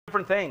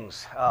different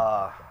things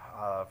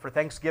for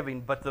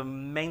Thanksgiving, but the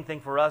main thing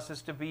for us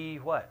is to be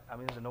what? I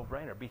mean, it's a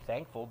no-brainer. Be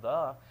thankful,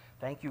 duh.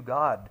 Thank you,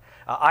 God.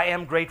 I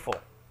am grateful.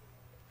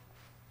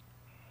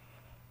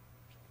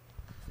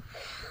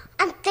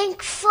 I'm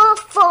thankful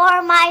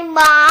for my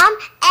mom,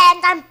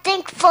 and I'm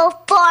thankful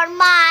for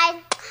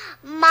my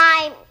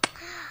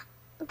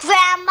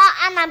grandma,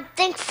 and I'm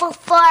thankful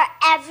for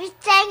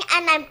everything,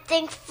 and I'm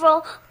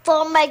thankful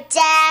for my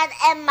dad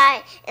and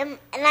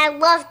I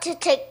love to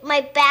take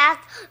my bath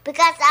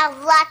because I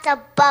have lots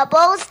of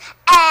bubbles,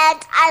 and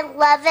I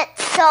love it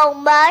so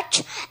much,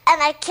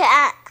 and I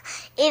can't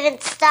even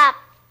stop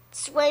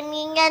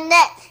swimming in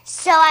it.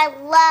 So I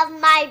love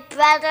my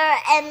brother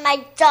and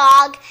my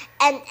dog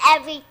and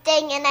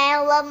everything, and I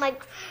love my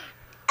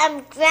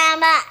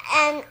grandma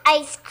and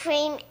ice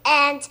cream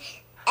and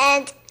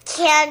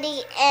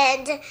candy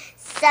and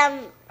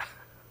some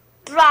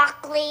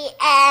broccoli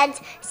and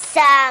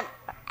some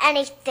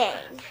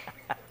anything.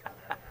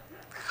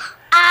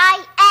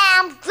 I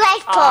am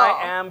grateful.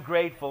 I am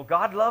grateful.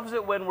 God loves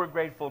it when we're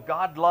grateful.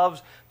 God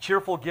loves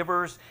cheerful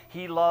givers.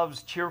 He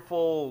loves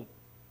cheerful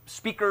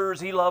speakers.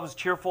 He loves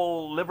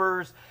cheerful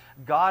livers.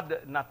 God,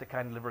 not the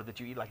kind of liver that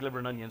you eat like liver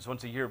and onions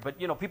once a year, but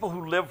people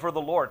who live for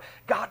the Lord.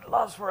 God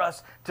loves for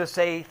us to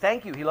say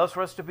thank you. He loves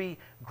for us to be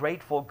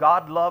grateful.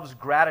 God loves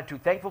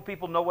gratitude. Thankful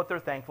people know what they're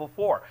thankful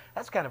for.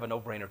 That's kind of a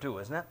no-brainer too,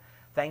 isn't it?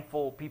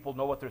 Thankful people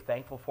know what they're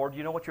thankful for. Do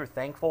you know what you're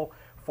thankful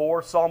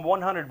for? Psalm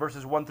 100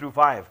 verses 1 through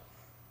 5.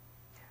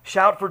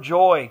 Shout for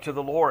joy to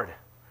the Lord,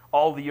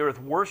 all the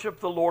earth. Worship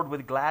the Lord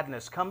with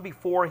gladness. Come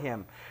before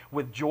him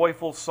with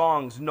joyful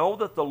songs. Know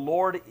that the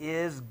Lord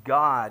is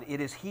God.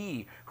 It is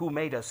he who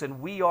made us,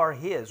 and we are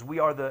his. We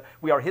are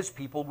his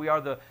people. We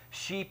are the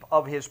sheep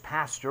of his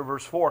pasture.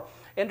 Verse 4.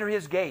 Enter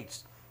his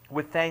gates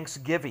with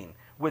thanksgiving,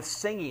 with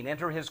singing.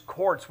 Enter his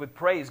courts with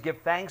praise. Give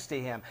thanks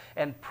to him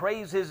and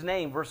praise his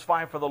name. Verse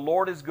 5. For the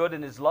Lord is good,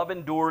 and his love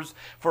endures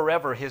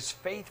forever. His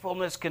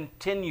faithfulness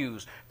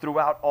continues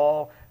throughout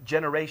all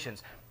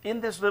generations. In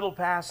this little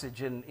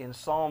passage in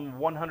Psalm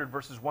 100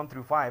 verses 1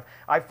 through 5,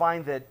 I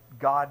find that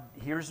God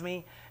hears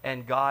me,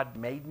 and God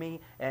made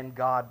me, and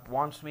God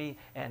wants me,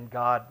 and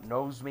God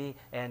knows me,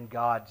 and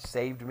God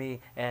saved me,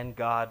 and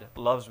God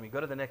loves me. Go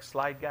to the next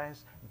slide,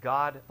 guys.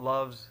 God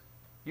loves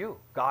you.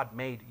 God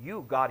made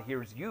you. God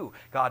hears you.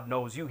 God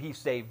knows you. He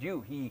saved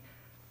you. He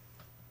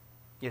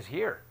is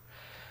here.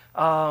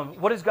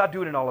 What is God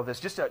doing in all of this?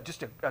 Just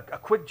a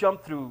quick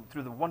jump through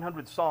the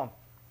 100th Psalm.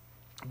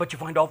 But you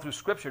find all through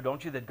Scripture,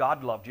 don't you, that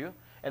God loved you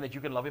and that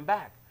you can love him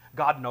back.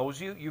 God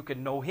knows you, you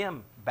can know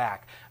him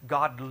back.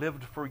 God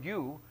lived for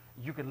you,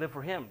 you can live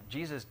for him.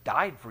 Jesus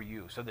died for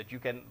you so that you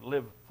can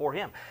live for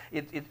him.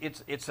 If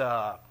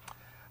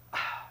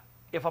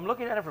I'm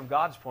looking at it from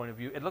God's point of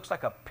view, it looks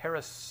like a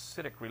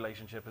parasitic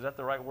relationship. Is that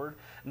the right word?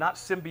 Not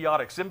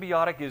symbiotic.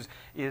 Symbiotic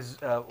is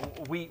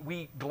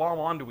we glom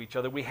onto each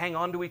other, we hang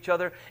on to each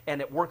other,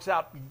 and it works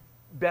out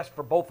best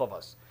for both of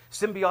us.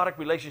 Symbiotic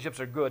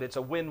relationships are good. It's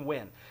a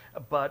win-win.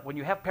 But when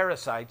you have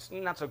parasites,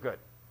 not so good.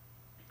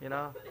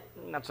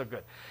 Not so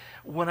good.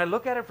 When I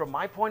look at it from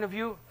my point of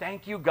view,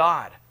 thank you,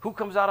 God. Who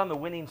comes out on the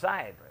winning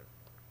side?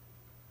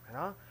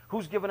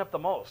 Who's given up the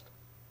most?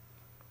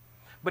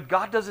 But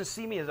God doesn't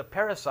see me as a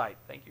parasite,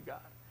 thank you, God.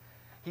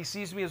 He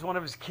sees me as one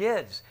of his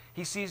kids.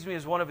 He sees me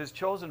as one of his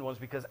chosen ones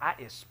because I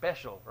is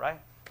special,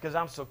 right? Because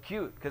I'm so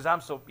cute, because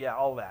I'm so,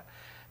 all that.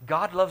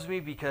 God loves me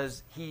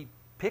because he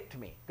picked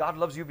me. God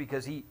loves you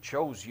because he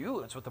chose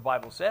you. That's what the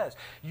Bible says.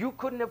 You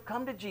couldn't have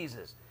come to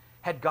Jesus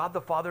had God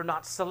the Father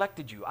not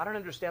selected you. I don't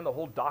understand the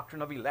whole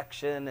doctrine of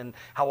election and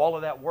how all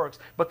of that works,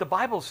 but the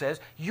Bible says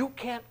you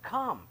can't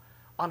come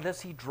unless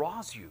he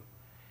draws you.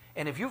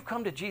 And if you've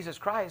come to Jesus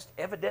Christ,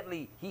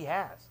 evidently he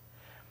has.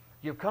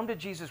 You've come to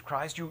Jesus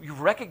Christ.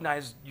 You've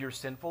recognized you're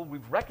sinful.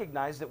 We've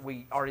recognized that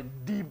we are in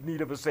deep need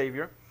of a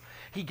Savior.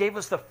 He gave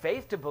us the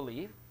faith to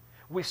believe.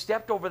 We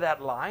stepped over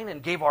that line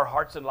and gave our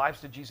hearts and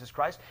lives to Jesus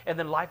Christ, and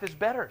then life is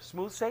better.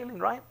 Smooth sailing,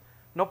 right?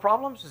 No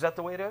problems? Is that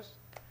the way it is?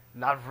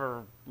 Not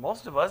for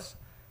most of us.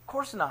 Of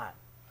course not.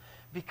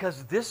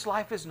 Because this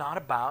life is not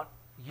about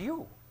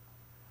you.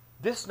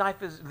 This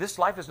life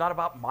is not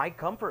about my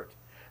comfort.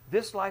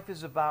 This life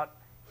is about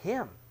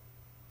him.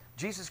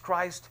 Jesus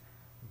Christ,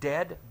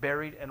 dead,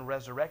 buried, and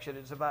resurrection.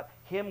 It's about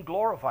him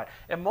glorified.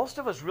 And most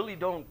of us really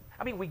don't,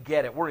 we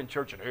get it. We're in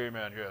church and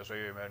amen, yes,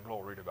 amen,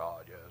 glory to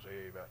God, yes,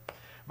 amen.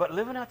 But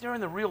living out there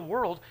in the real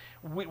world,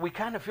 we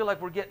kind of feel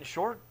like we're getting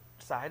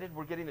short-sighted.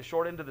 We're getting the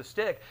short end of the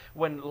stick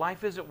when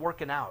life isn't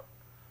working out.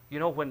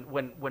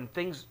 When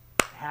things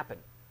happen.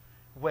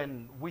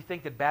 When we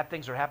think that bad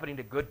things are happening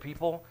to good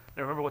people. And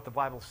remember what the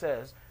Bible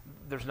says.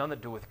 There's none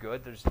that doeth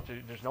good.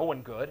 There's no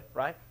one good,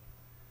 right?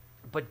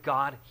 But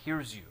God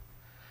hears you.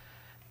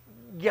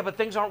 Yeah, but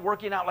things aren't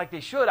working out like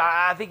they should.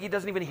 I think he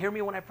doesn't even hear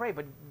me when I pray.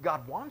 But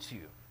God wants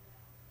you.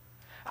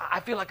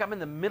 I feel like I'm in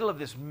the middle of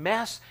this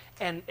mess,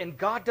 and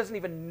God doesn't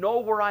even know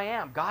where I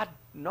am. God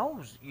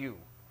knows you.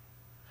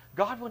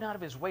 God went out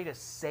of his way to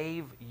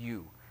save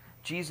you.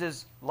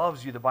 Jesus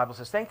loves you, the Bible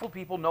says. Thankful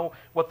people know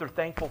what they're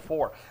thankful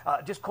for.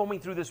 Just combing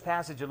through this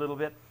passage a little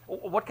bit,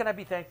 what can I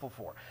be thankful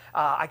for?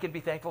 I can be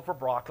thankful for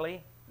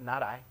broccoli,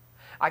 not I.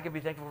 I can be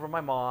thankful for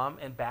my mom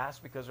and bass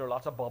because there are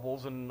lots of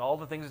bubbles and all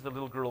the things that the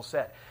little girl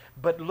said.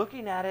 But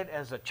looking at it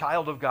as a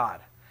child of God,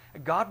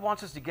 God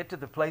wants us to get to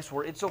the place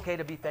where it's okay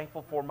to be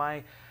thankful for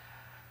my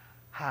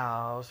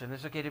house, and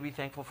it's okay to be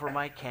thankful for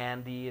my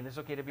candy, and it's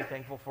okay to be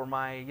thankful for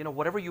my,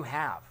 whatever you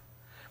have.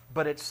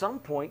 But at some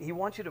point, he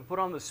wants you to put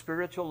on the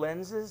spiritual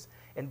lenses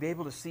and be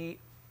able to see,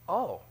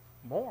 oh,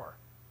 more.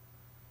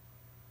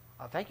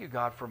 Thank you,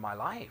 God, for my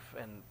life,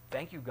 and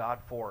thank you, God,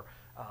 for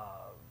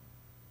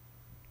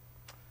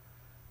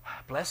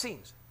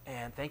blessings,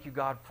 and thank you,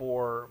 God,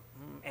 for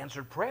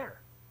answered prayer.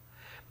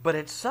 But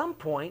at some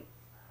point,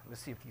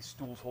 let's see if these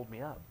stools hold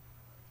me up.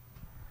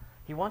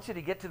 He wants you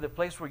to get to the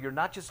place where you're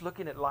not just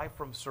looking at life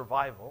from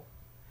survival,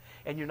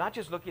 and you're not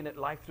just looking at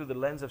life through the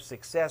lens of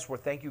success, where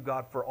thank you,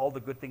 God, for all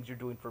the good things you're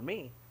doing for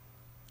me.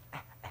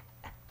 I'm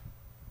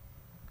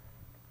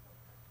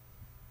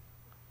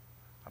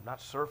not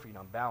surfing,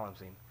 I'm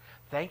balancing.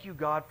 Thank you,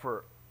 God,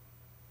 for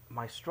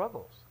my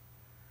struggles.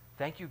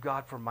 Thank you,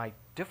 God, for my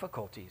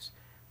difficulties.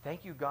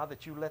 Thank you, God,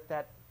 that you let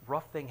that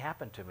rough thing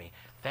happen to me.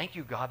 Thank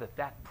you, God, that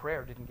that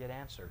prayer didn't get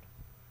answered.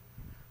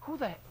 Who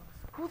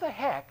the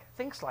heck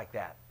thinks like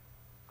that?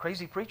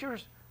 Crazy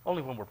preachers?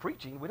 Only when we're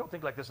preaching. We don't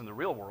think like this in the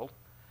real world.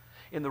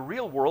 In the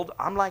real world,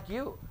 I'm like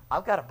you.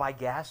 I've got to buy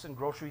gas and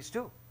groceries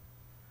too.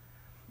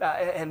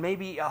 And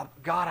maybe,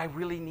 God, I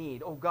really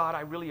need. Oh, God,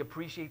 I really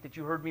appreciate that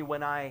you heard me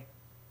when I...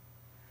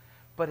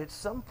 But at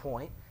some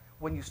point,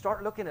 when you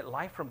start looking at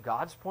life from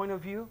God's point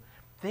of view,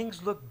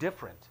 things look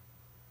different.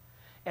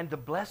 And the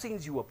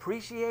blessings you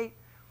appreciate,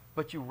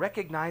 but you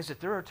recognize that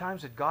there are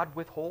times that God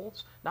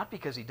withholds, not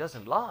because he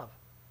doesn't love,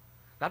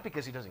 not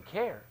because he doesn't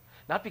care,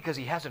 not because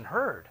he hasn't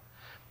heard,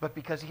 but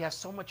because he has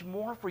so much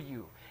more for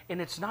you.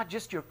 And it's not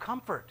just your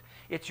comfort,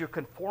 it's your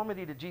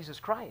conformity to Jesus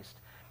Christ.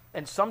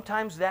 And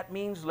sometimes that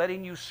means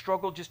letting you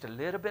struggle just a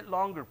little bit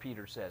longer,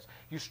 Peter says.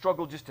 You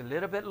struggle just a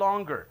little bit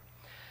longer.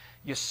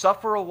 You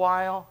suffer a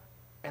while,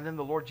 and then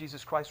the Lord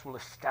Jesus Christ will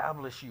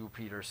establish you,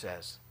 Peter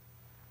says.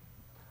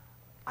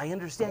 I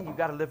understand you've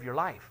got to live your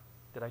life.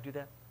 Did I do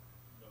that?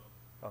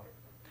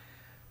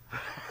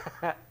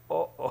 No.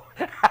 Oh.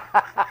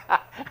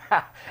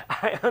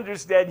 I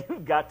understand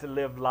you've got to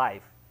live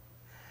life.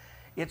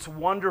 It's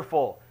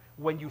wonderful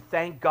when you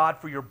thank God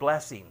for your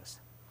blessings.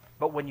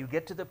 But when you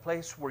get to the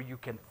place where you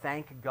can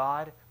thank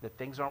God that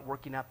things aren't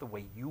working out the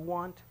way you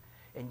want,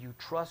 and you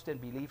trust and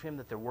believe him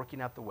that they're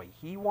working out the way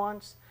he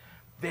wants,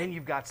 then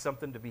you've got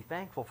something to be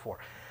thankful for.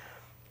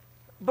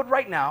 But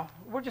right now,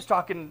 we're just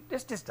talking,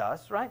 it's just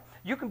us, right?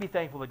 You can be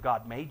thankful that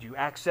God made you.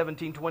 Acts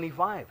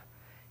 17:25.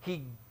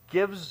 He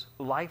gives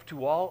life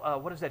to all,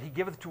 what is that? He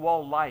giveth to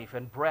all life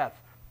and breath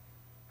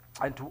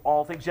and to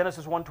all things.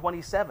 Genesis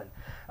 1:27.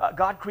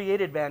 God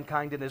created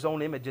mankind in his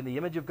own image. In the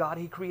image of God,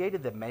 he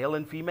created them, male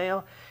and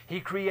female.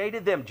 He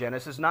created them.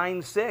 Genesis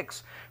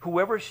 9:6.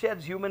 Whoever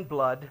sheds human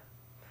blood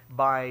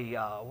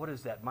by, what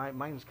is that?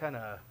 Mine's kind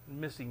of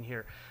missing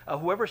here.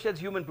 Whoever sheds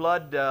human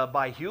blood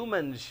by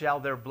humans shall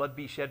their blood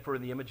be shed, for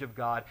in the image of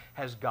God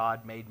has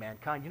God made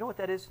mankind. You know what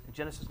that is in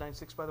Genesis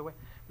 9:6, by the way?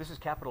 This is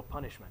capital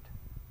punishment.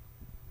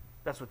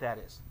 That's what that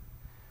is.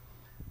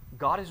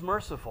 God is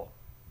merciful.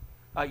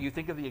 You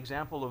think of the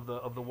example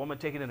of the woman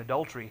taken in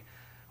adultery.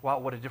 Wow,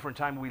 what a different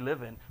time we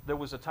live in. There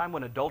was a time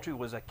when adultery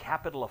was a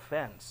capital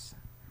offense.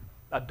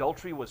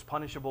 Adultery was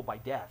punishable by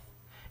death.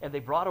 And they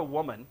brought a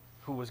woman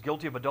who was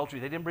guilty of adultery.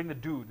 They didn't bring the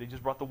dude, they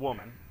just brought the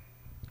woman.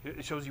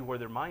 It shows you where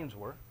their minds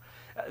were.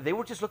 They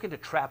were just looking to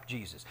trap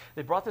Jesus.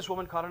 They brought this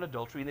woman caught in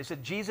adultery, and they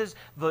said, Jesus,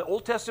 the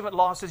Old Testament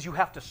law says you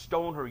have to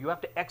stone her, you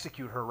have to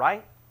execute her,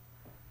 right?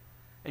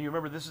 And you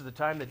remember this is the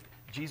time that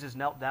Jesus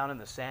knelt down in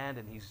the sand,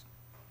 and he's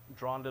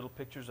drawn little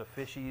pictures of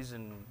fishies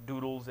and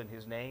doodles in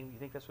his name. You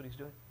think that's what he's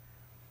doing?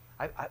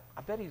 I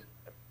bet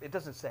it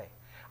doesn't say.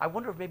 I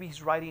wonder if maybe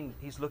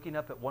he's looking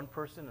up at one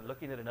person and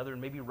looking at another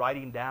and maybe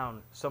writing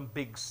down some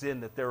big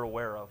sin that they're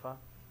aware of, huh?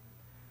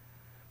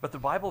 But the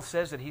Bible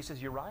says that he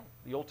says, you're right.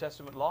 The Old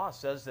Testament law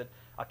says that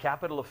a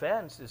capital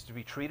offense is to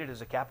be treated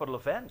as a capital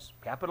offense,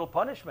 capital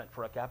punishment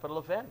for a capital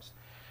offense.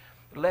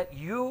 Let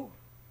you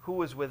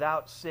who is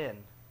without sin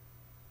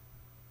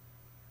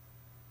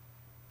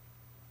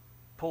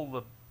pull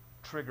the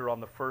trigger on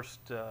the first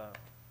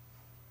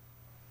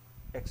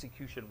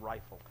execution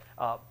rifle.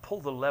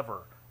 Pull the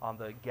lever on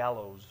the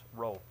gallows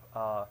rope.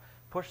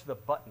 Push the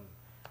button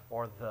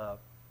or the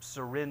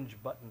syringe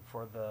button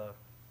for the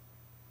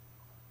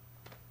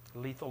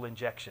lethal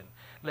injection.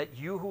 Let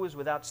you who is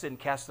without sin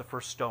cast the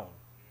first stone.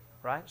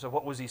 Right? So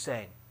what was he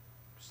saying?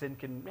 Sin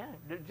can,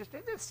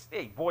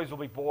 hey, boys will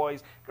be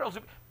boys, girls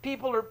will be,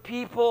 people are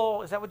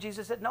people. Is that what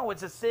Jesus said? No,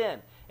 it's a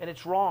sin, and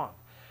it's wrong.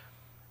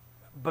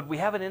 But we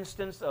have an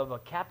instance of a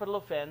capital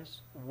offense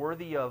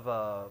worthy of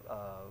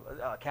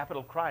a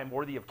capital crime,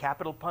 worthy of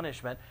capital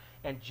punishment,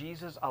 and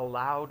Jesus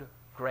allowed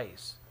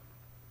grace.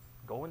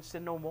 Go and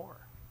sin no more,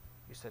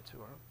 he said to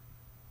her.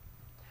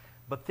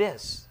 But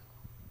this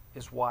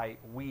is why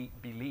we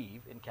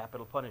believe in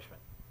capital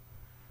punishment.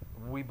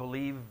 We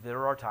believe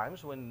there are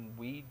times when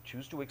we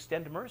choose to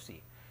extend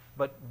mercy.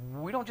 But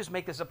we don't just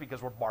make this up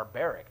because we're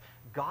barbaric.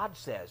 God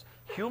says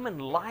human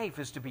life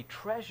is to be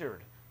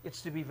treasured.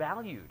 It's to be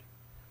valued.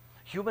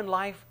 Human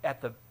life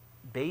at the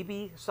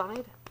baby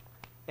side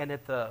and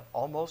at the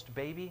almost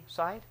baby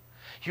side.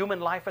 Human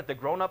life at the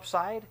grown-up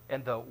side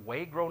and the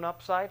way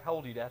grown-up side. How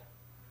old are you, Dad?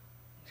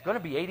 He's going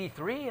to be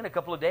 83 in a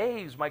couple of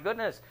days. My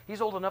goodness.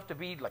 He's old enough to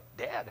be like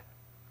dead.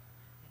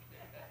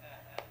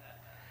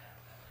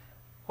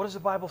 What does the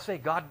Bible say?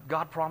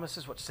 God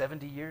promises, what,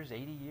 70 years,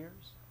 80 years?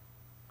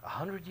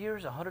 100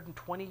 years,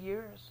 120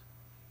 years?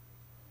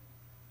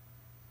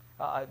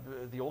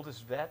 The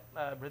oldest vet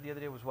I read the other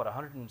day was what,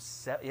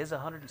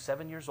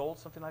 107 years old,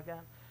 something like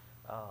that?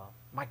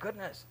 My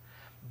goodness.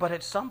 But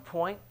at some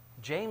point,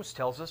 James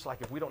tells us,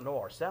 like if we don't know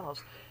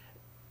ourselves,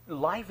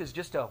 life is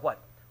just a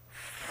what?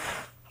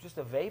 Just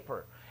a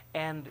vapor.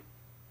 And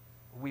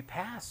we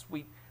pass,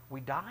 we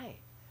die.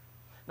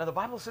 Now the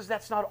Bible says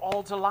that's not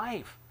all to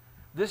life.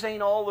 This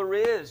ain't all there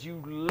is.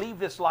 You leave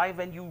this life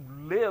and you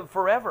live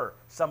forever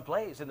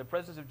someplace in the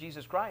presence of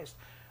Jesus Christ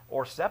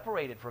or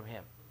separated from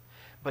Him.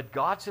 But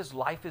God says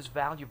life is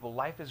valuable.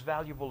 Life is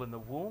valuable in the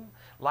womb.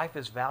 Life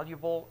is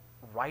valuable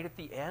right at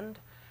the end.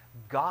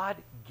 God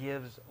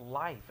gives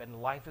life,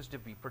 and life is to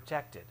be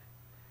protected.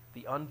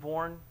 The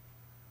unborn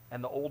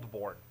and the old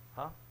born.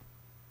 Huh?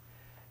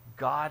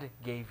 God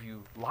gave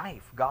you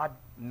life. God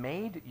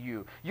made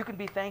you. You can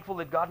be thankful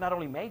that God not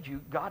only made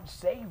you, God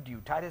saved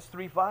you. Titus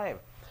 3:5.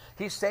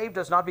 He saved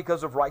us not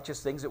because of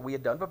righteous things that we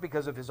had done, but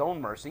because of His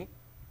own mercy.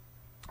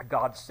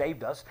 God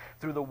saved us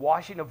through the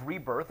washing of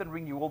rebirth and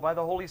renewal by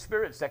the Holy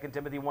Spirit, 2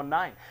 Timothy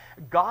 1:9.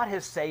 God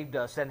has saved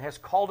us and has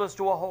called us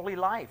to a holy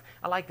life.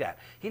 I like that.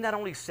 He not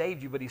only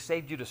saved you, but He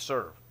saved you to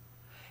serve.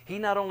 He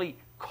not only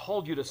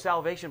called you to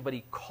salvation, but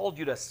He called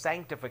you to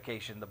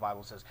sanctification, the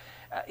Bible says.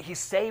 He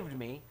saved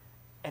me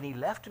and He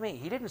left me.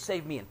 He didn't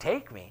save me and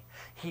take me.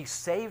 He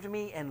saved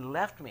me and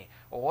left me.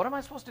 Well, what am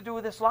I supposed to do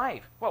with this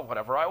life? Well,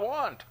 whatever I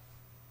want.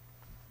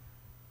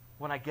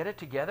 When I get it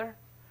together,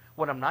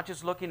 when I'm not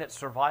just looking at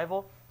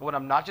survival, when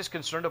I'm not just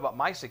concerned about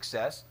my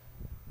success,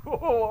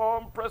 oh,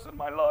 I'm pressing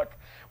my luck.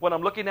 When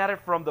I'm looking at it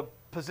from the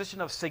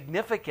position of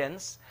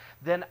significance,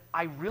 then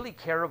I really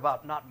care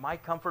about not my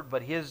comfort,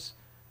 but His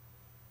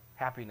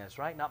happiness,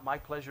 right? Not my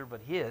pleasure, but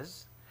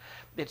His.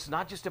 It's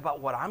not just about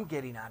what I'm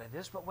getting out of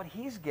this, but what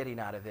He's getting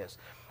out of this.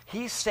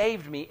 He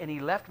saved me and He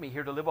left me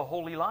here to live a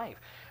holy life.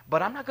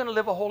 But I'm not going to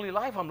live a holy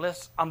life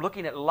unless I'm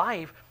looking at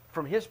life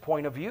from His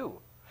point of view.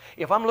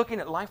 If I'm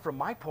looking at life from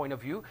my point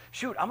of view,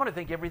 shoot, I'm going to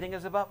think everything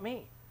is about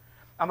me.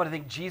 I'm going to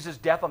think Jesus'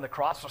 death on the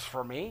cross was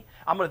for me.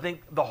 I'm going to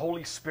think the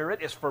Holy Spirit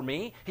is for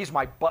me. He's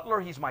my butler.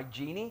 He's my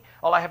genie.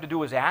 All I have to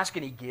do is ask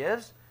and He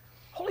gives.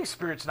 Holy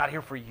Spirit's not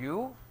here for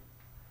you.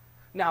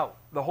 Now,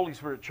 the Holy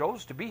Spirit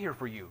chose to be here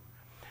for you.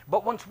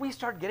 But once we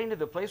start getting to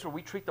the place where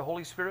we treat the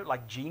Holy Spirit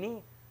like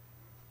genie,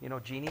 you know,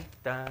 genie,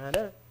 dun,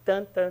 dun,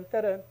 dun, dun,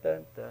 dun,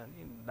 dun, dun.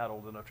 You're not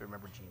old enough to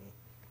remember genie.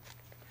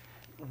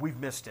 We've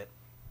missed it.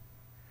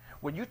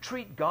 When you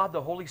treat God,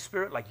 the Holy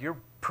Spirit, like your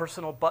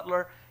personal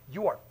butler,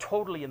 you are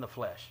totally in the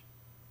flesh.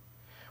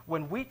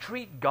 When we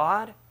treat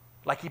God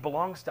like He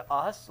belongs to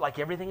us, like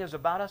everything is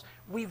about us,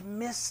 we've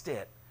missed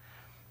it.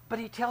 But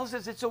He tells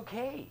us it's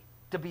okay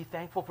to be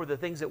thankful for the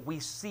things that we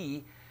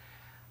see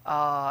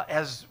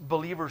as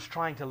believers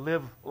trying to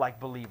live like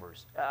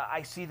believers.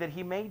 I see that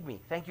He made me.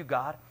 Thank you,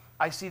 God.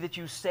 I see that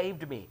You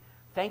saved me.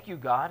 Thank you,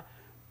 God.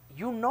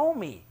 You know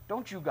me,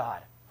 don't you,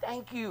 God?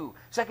 Thank you.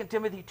 2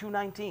 Timothy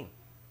 2:19.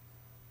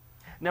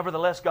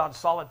 Nevertheless, God's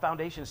solid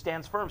foundation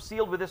stands firm,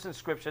 sealed with this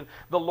inscription,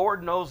 the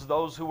Lord knows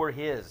those who are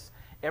His.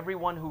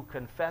 Everyone who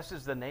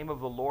confesses the name of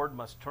the Lord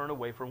must turn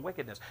away from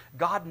wickedness.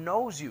 God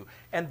knows you.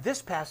 And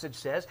this passage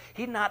says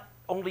He not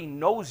only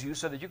knows you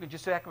so that you can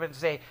just sit back and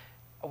say,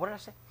 what did I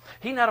say?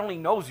 He not only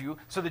knows you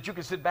so that you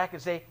can sit back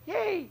and say,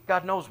 yay,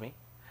 God knows me.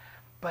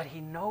 But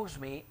He knows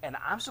me, and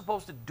I'm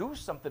supposed to do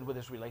something with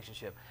this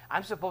relationship.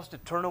 I'm supposed to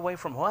turn away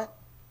from what?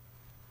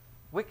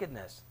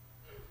 Wickedness.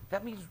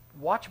 That means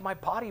watch my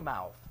potty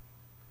mouth.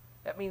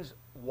 That means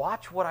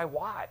watch what I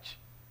watch.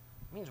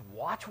 It means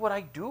watch what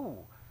I do.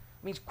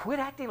 It means quit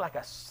acting like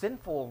a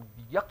sinful,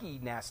 yucky,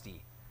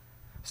 nasty.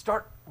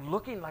 Start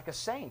looking like a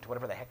saint,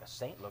 whatever the heck a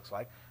saint looks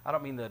like. I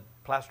don't mean the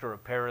plaster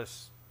of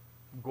Paris,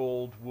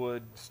 gold,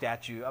 wood,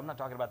 statue. I'm not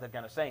talking about that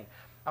kind of saint.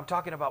 I'm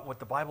talking about what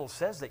the Bible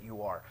says that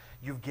you are.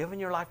 You've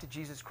given your life to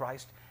Jesus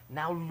Christ.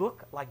 Now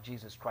look like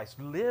Jesus Christ.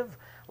 Live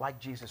like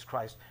Jesus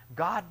Christ.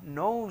 God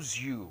knows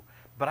you.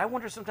 But I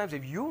wonder sometimes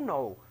if you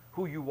know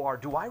who you are.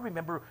 Do I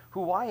remember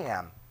who I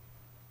am?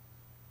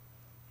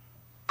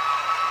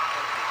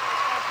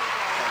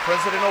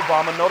 President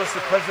Obama, notice the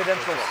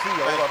presidential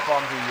seal up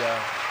on the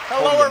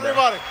Hello,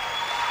 everybody.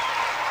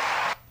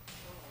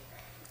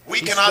 We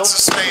cannot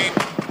sustain.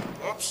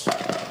 Oops.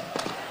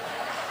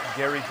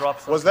 Gary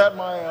drops. Was that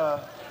my?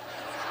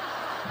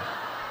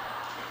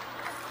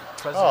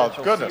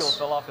 Presidential goodness.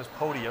 seal fell off his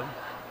podium.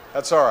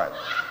 That's all right.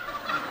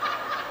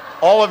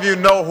 All of you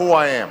know who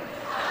I am.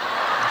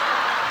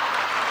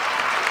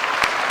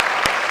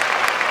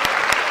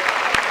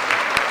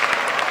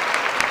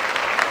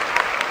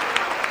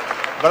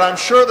 But I'm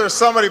sure there's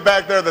somebody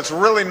back there that's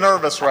really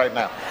nervous right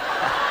now.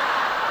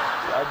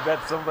 I bet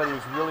somebody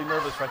is really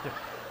nervous right there.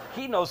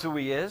 He knows who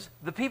he is.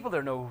 The people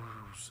there know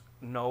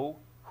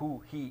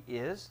who he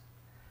is.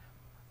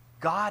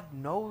 God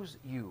knows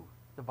you,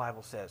 the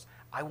Bible says.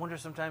 I wonder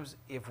sometimes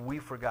if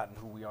we've forgotten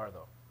who we are,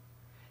 though.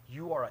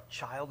 You are a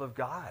child of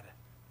God.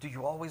 Do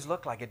you always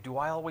look like it? Do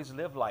I always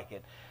live like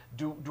it?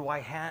 Do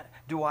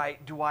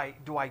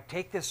I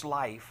take this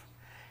life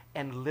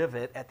and live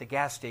it at the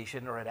gas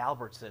station or at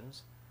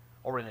Albertsons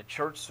or in a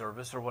church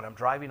service or when I'm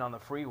driving on the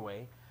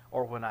freeway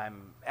or when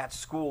I'm at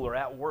school or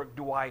at work?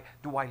 Do I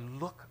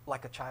look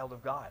like a child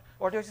of God?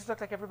 Or do I just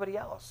look like everybody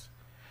else?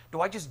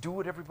 Do I just do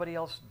what everybody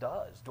else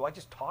does? Do I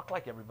just talk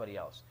like everybody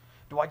else?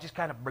 Do I just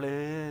kind of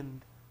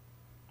blend?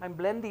 I'm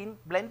blending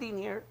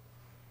here.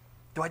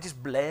 Do I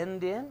just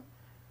blend in?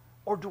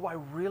 Or do I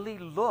really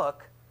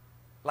look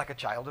like a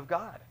child of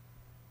God?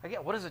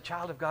 Again, what does a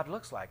child of God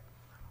looks like?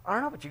 I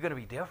don't know, but you're going to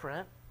be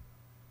different.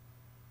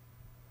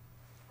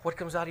 What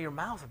comes out of your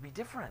mouth will be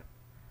different.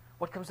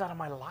 What comes out of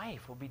my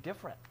life will be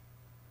different.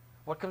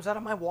 What comes out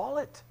of my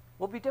wallet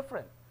will be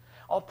different.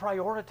 I'll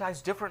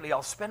prioritize differently.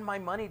 I'll spend my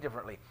money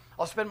differently.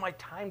 I'll spend my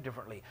time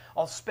differently.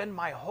 I'll spend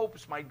my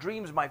hopes, my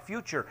dreams, my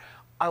future.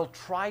 I'll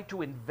try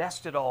to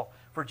invest it all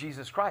for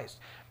Jesus Christ.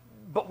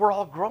 But we're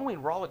all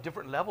growing. We're all at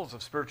different levels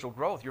of spiritual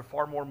growth. You're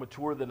far more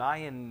mature than I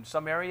in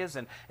some areas,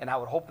 and I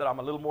would hope that I'm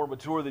a little more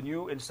mature than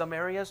you in some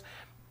areas.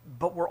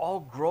 But we're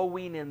all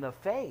growing in the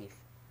faith.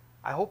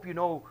 I hope you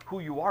know who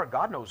you are.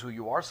 God knows who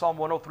you are. Psalm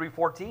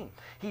 103:14.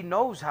 He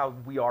knows how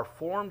we are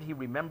formed. He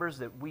remembers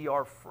that we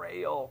are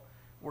frail.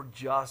 We're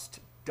just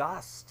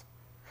dust.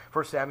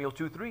 1 Samuel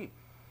 2:3.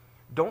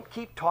 Don't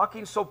keep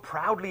talking so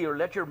proudly or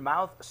let your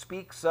mouth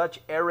speak such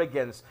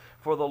arrogance.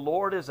 For the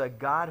Lord is a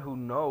God who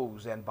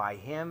knows, and by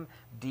him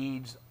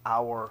deeds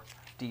are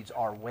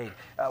weighed.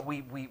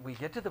 We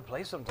get to the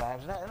place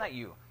sometimes, not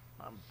you.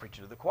 I'm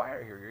preaching to the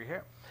choir here, you're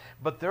here.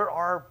 But there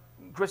are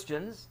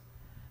Christians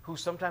who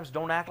sometimes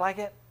don't act like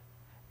it.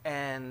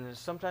 And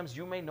sometimes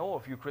you may know a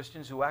few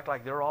Christians who act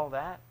like they're all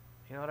that.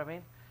 You know what I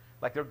mean?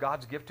 Like they're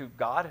God's gift to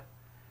God.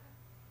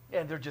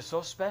 And they're just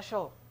so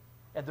special.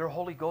 And their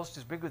Holy Ghost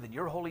is bigger than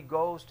your Holy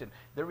Ghost. And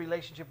their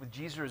relationship with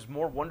Jesus is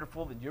more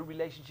wonderful than your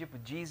relationship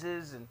with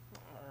Jesus. And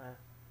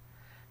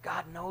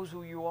God knows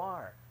who you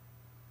are.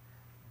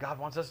 God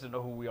wants us to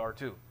know who we are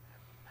too.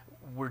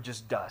 We're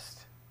just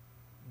dust.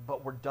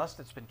 But we're dust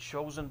that's been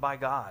chosen by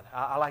God.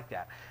 I like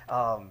that.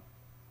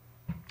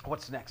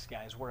 What's next,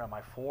 guys? Where am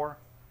I? 4?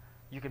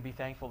 You can be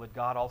thankful that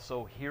God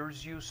also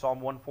hears you.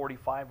 Psalm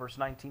 145, verse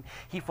 19.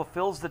 He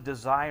fulfills the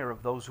desire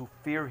of those who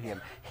fear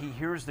him. He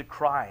hears the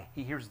cry.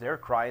 He hears their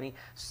cry, and he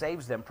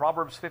saves them.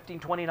 Proverbs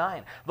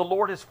 15:29. The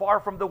Lord is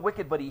far from the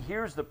wicked, but he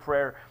hears the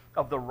prayer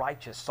of the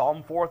righteous.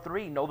 Psalm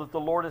 4:3. Know that the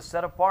Lord is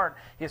set apart,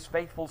 his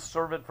faithful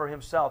servant for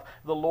himself.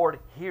 The Lord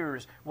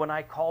hears when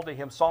I call to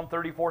him. Psalm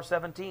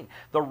 34:17.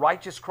 The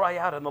righteous cry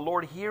out, and the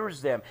Lord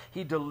hears them.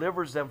 He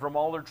delivers them from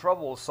all their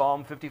troubles.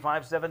 Psalm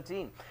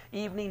 55:17.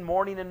 Evening,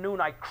 morning, and noon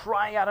I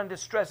cry out in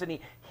distress, and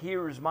he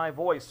hears my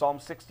voice. Psalm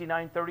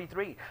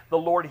 69:33. The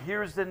Lord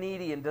hears the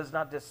needy and does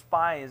not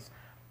despise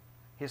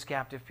his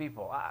captive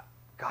people.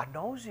 God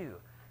knows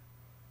you.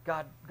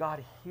 God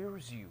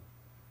hears you.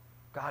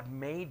 God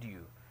made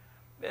you.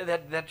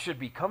 That should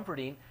be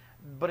comforting,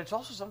 but it's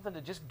also something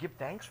to just give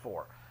thanks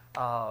for.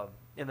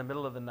 In the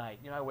middle of the night,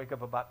 I wake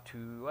up about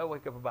 2, I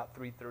wake up about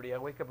 3:30, I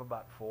wake up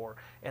about 4,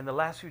 and the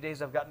last few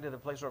days I've gotten to the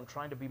place where I'm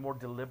trying to be more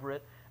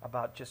deliberate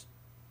about just,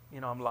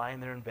 I'm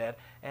lying there in bed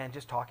and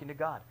just talking to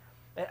God.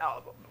 And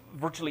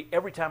virtually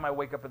every time I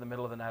wake up in the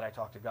middle of the night, I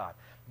talk to God,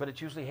 but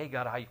it's usually, hey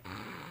God, how you,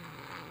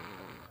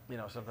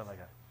 something like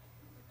that.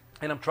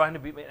 And I'm trying to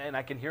be, and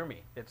I can hear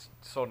me. It's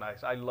so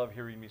nice. I love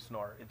hearing me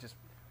snore.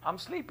 I'm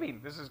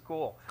sleeping. This is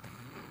cool.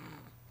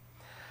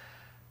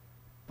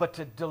 But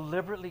to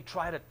deliberately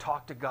try to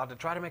talk to God, to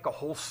try to make a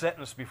whole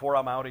sentence before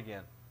I'm out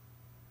again,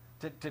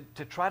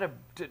 to try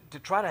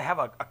to have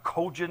a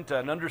cogent,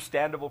 an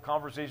understandable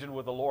conversation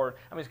with the Lord.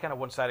 I mean, it's kind of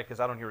one-sided because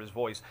I don't hear his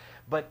voice,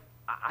 but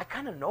I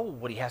kind of know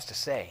what he has to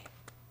say.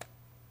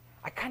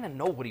 I kind of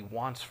know what he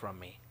wants from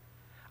me.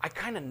 I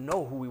kind of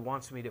know who he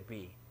wants me to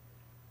be.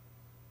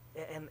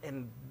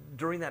 And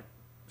during that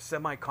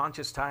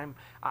semi-conscious time,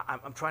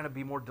 I'm trying to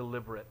be more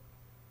deliberate.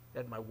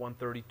 At my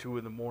 1:32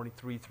 in the morning,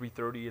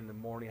 3:30 in the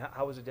morning.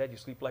 How is it, Dad? You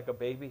sleep like a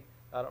baby?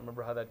 I don't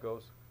remember how that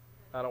goes.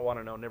 I don't want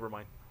to know. Never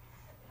mind.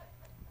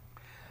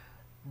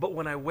 But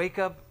when I wake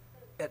up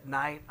at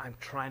night, I'm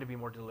trying to be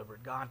more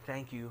deliberate. God,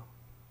 thank you.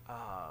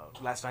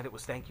 Last night it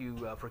was thank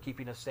you for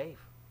keeping us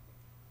safe.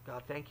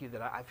 God, thank you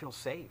that I feel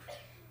safe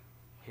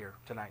here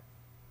tonight.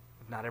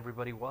 Not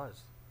everybody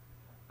was.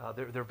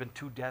 There have been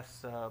 2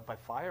 deaths by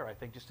fire, I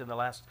think, just in the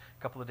last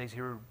couple of days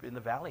here in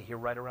the valley, here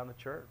right around the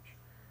church.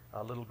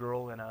 A little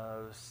girl and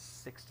a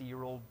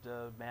 60-year-old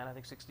man, I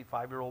think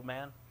 65-year-old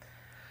man.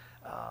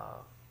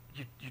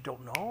 You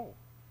don't know.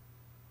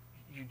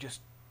 You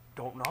just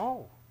don't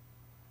know.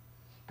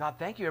 God,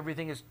 thank you.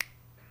 Everything is,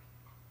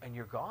 and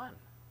you're gone.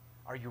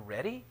 Are you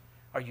ready?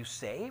 Are you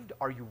saved?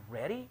 Are you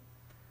ready?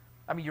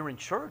 I mean, you're in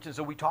church, and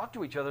so we talk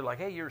to each other like,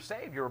 hey, you're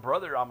saved, you're a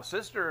brother, I'm a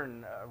sister,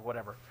 and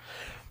whatever.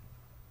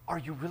 Are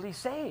you really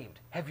saved?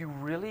 Have you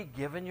really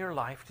given your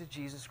life to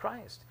Jesus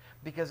Christ?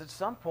 Because at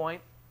some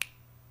point,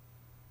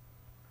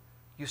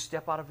 you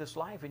step out of this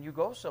life and you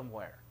go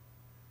somewhere.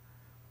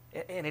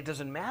 And it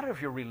doesn't matter if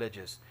you're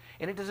religious.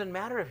 And it doesn't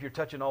matter if you're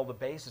touching all the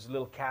bases,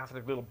 little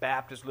Catholic, little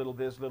Baptist, little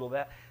this, little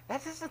that.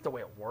 That isn't the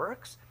way it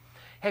works.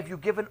 Have you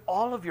given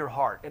all of your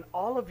heart and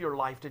all of your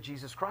life to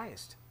Jesus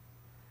Christ?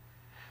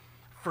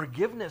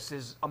 Forgiveness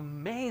is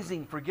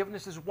amazing.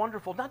 Forgiveness is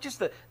wonderful. Not just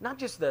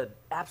the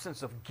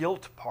absence of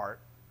guilt part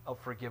of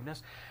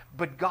forgiveness,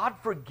 but God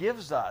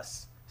forgives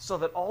us so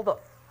that all the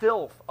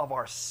filth of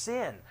our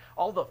sin,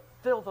 all the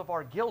filth of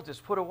our guilt is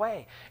put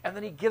away. And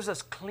then He gives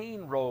us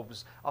clean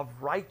robes of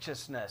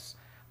righteousness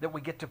that we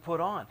get to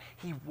put on.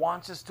 He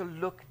wants us to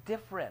look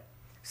different,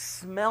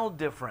 smell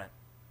different,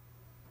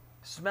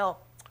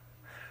 smell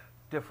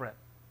different.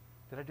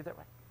 Did I do that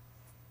right?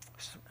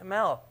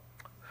 Smell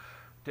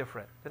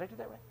different. Did I do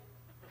that right?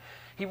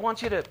 He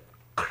wants you to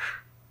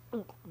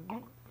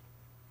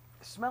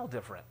smell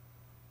different.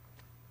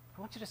 He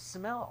wants you to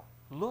smell,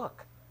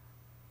 look,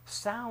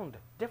 sound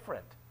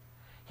different.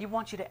 He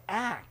wants you to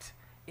act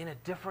in a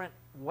different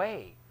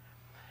way.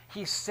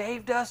 He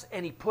saved us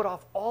and He put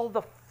off all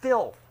the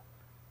filth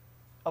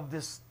of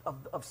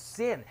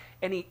sin.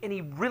 And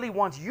he really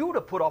wants you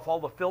to put off all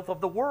the filth of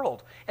the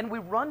world. And we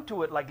run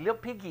to it like little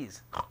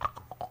piggies.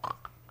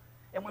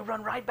 And we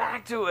run right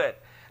back to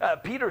it.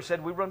 Peter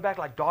said we run back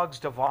like dogs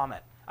to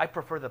vomit. I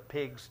prefer the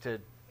pigs to,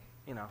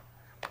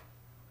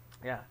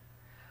 yeah.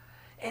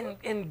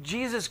 And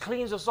Jesus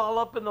cleans us all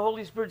up, and the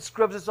Holy Spirit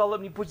scrubs us all up,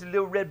 and He puts a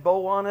little red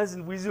bow on us,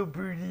 and we're so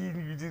pretty,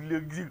 and we just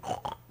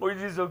look, we're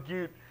just so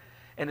cute.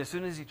 And as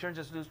soon as He turns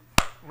us loose,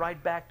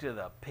 right back to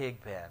the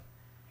pig pen.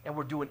 And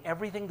we're doing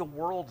everything the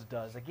world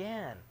does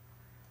again.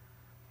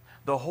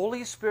 The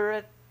Holy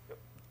Spirit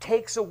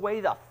takes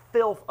away the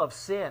filth of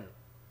sin.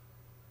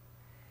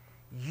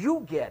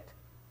 You get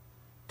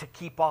to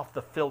keep off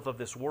the filth of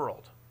this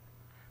world.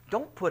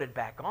 Don't put it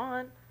back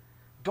on.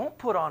 Don't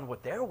put on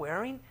what they're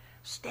wearing.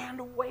 Stand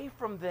away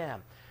from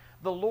them.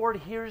 The Lord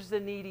hears the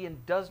needy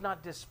and does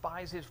not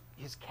despise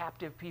his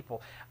captive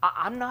people.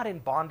 I'm not in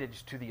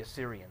bondage to the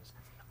Assyrians.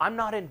 I'm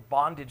not in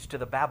bondage to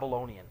the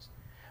Babylonians.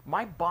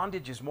 My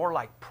bondage is more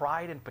like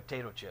pride and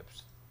potato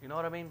chips. You know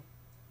what I mean?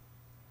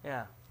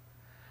 Yeah.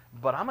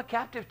 But I'm a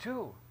captive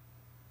too.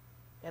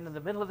 And in the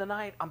middle of the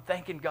night, I'm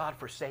thanking God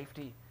for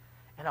safety,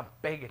 and I'm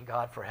begging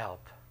God for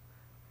help.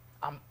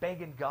 I'm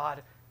begging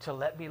God to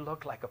let me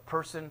look like a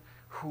person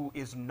who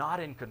is not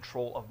in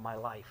control of my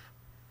life.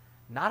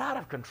 Not out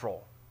of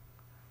control,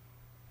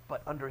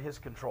 but under His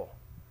control.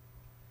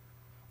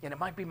 And it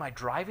might be my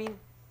driving.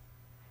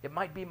 It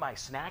might be my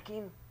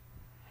snacking.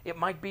 It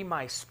might be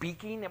my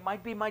speaking. It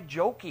might be my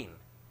joking.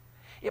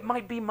 It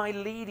might be my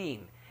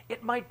leading.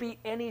 It might be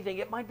anything.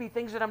 It might be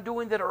things that I'm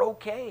doing that are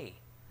okay.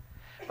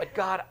 But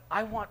God,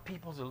 I want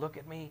people to look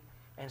at me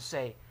and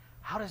say,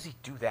 how does he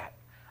do that?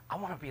 I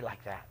want to be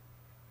like that.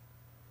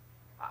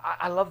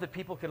 I love that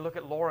people can look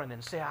at Lauren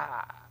and say,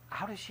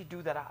 how does she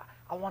do that?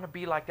 I want to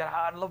be like that.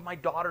 I'd love my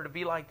daughter to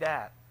be like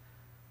that.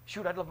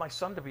 Shoot, I'd love my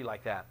son to be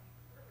like that.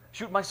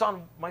 Shoot, my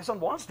son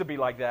wants to be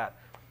like that.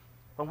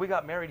 When we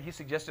got married, he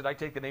suggested I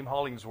take the name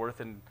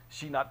Hollingsworth and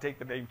she not take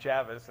the name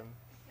Chavez. And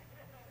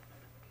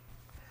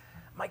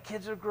my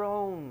kids are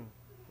grown.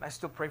 I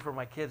still pray for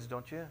my kids,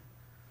 don't you?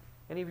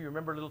 Any of you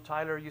remember little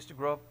Tyler used to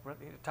grow up?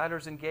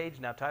 Tyler's engaged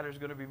now. Tyler's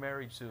going to be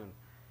married soon.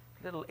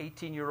 Little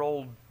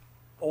 18-year-old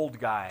old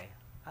guy.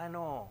 I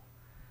know.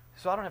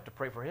 So I don't have to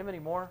pray for him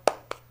anymore.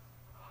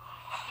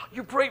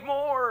 You pray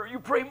more. You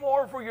pray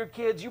more for your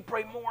kids. You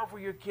pray more for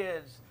your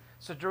kids.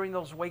 So during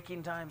those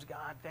waking times,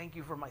 God, thank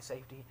you for my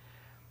safety.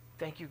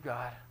 Thank you,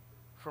 God,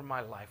 for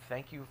my life.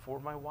 Thank you for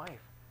my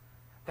wife.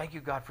 Thank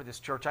you, God, for this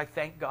church. I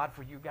thank God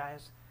for you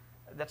guys.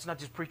 That's not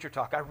just preacher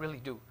talk. I really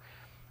do.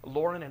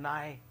 Lauren and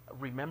I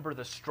remember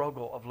the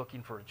struggle of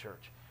looking for a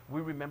church. We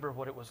remember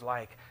what it was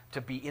like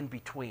to be in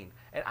between.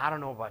 And I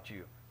don't know about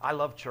you. I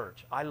love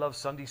church. I love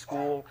Sunday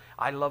school.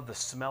 I love the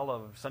smell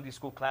of Sunday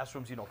school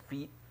classrooms,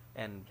 feet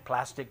and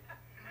plastic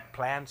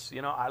plants.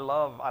 I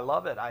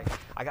love it.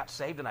 I got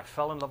saved and I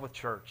fell in love with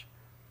church.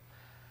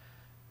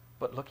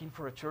 But looking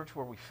for a church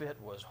where we fit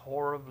was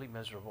horribly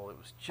miserable. It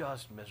was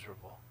just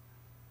miserable.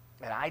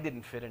 And I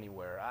didn't fit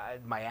anywhere.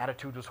 My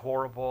attitude was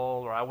horrible,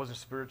 or I wasn't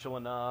spiritual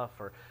enough,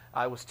 or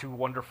I was too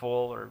wonderful,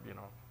 or,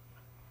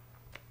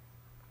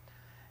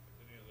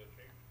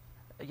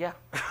 Yeah.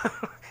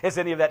 Has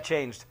any of that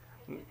changed?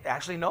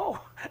 Actually, no,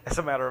 as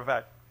a matter of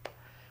fact.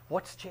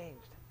 What's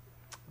changed?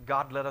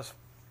 God let us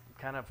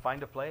kind of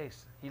find a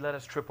place. He let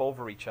us trip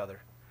over each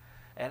other.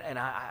 And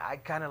I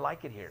kind of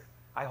like it here.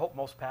 I hope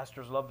most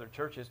pastors love their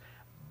churches.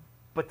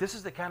 But this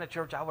is the kind of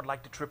church I would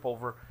like to trip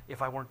over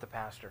if I weren't the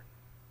pastor.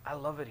 I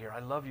love it here. I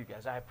love you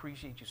guys. I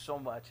appreciate you so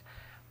much.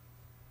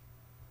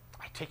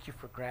 I take you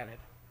for granted.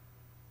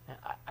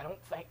 I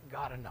don't thank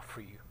God enough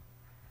for you.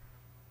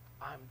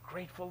 I'm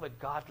grateful that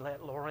God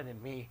let Lauren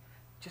and me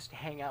just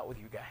hang out with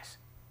you guys.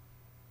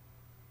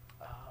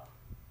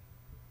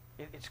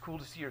 It's cool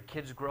to see your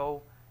kids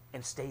grow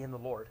and stay in the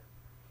Lord.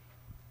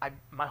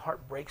 My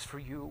heart breaks for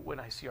you when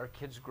I see our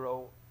kids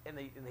grow and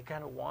they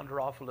kind of wander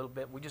off a little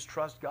bit. We just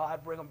trust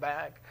God, bring them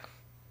back.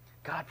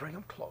 God, bring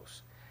them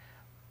close.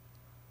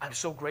 I'm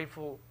so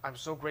grateful. I'm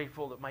so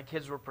grateful that my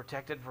kids were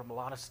protected from a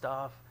lot of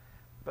stuff,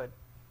 but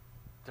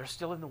they're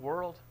still in the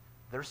world.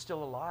 They're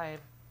still alive.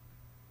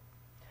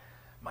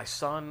 My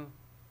son,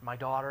 my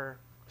daughter,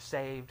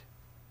 saved,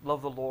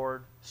 love the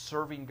Lord,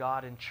 serving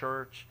God in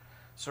church,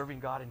 serving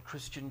God in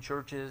Christian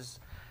churches.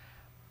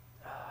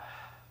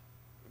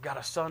 Got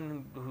a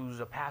son who's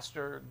a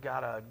pastor,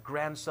 got a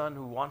grandson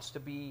who wants to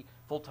be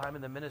full-time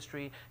in the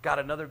ministry, got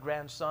another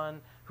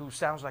grandson who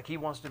sounds like he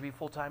wants to be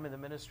full-time in the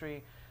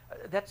ministry.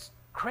 That's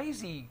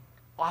crazy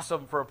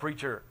awesome for a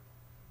preacher.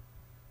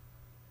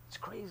 It's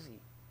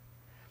crazy.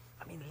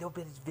 I mean, a little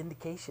bit is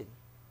vindication.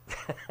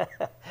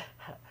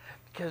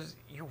 Because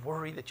you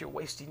worry that you're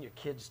wasting your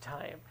kids'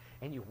 time,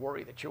 and you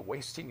worry that you're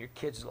wasting your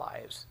kids'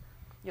 lives.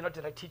 You know,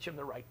 did I teach them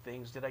the right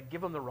things? Did I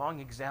give them the wrong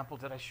example?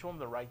 Did I show them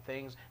the right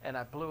things? And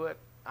I blew it.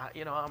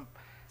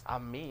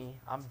 I'm me.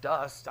 I'm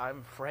dust.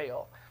 I'm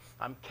frail.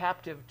 I'm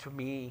captive to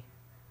me.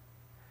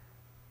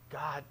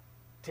 God,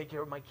 take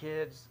care of my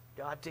kids.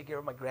 God, take care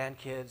of my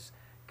grandkids.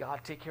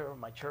 God, take care of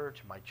my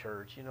church. My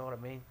church. You know what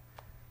I mean?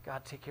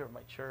 God, take care of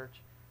my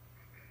church.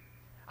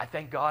 I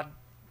thank God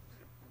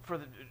for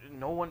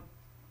no one.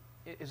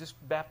 Is this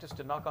Baptist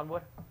to knock on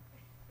wood?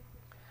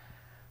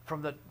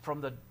 From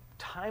the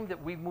time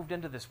that we moved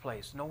into this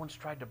place, no one's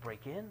tried to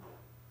break in.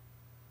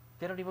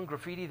 They don't even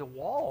graffiti the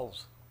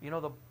walls,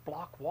 the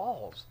block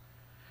walls.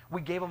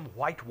 We gave them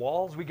white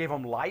walls. We gave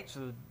them lights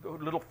so the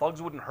little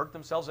thugs wouldn't hurt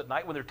themselves at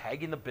night when they're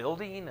tagging the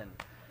building. And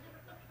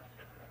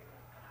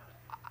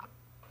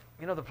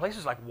the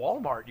places like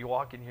Walmart, you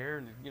walk in here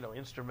and,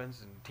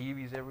 instruments and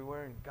TVs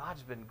everywhere, and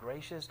God's been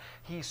gracious.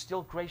 He's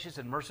still gracious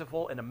and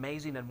merciful and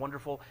amazing and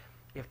wonderful.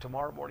 If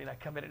tomorrow morning I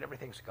come in and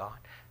everything's gone,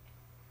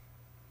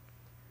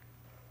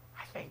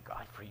 I thank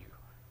God for you.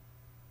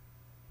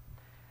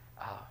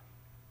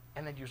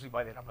 And then usually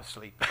by then I'm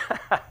asleep.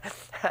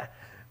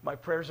 My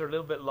prayers are a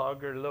little bit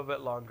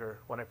longer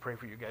when I pray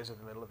for you guys in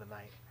the middle of the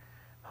night.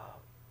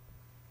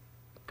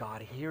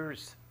 God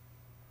hears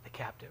the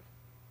captive.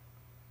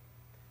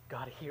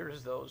 God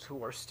hears those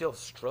who are still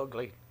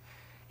struggling.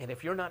 And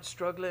if you're not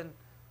struggling,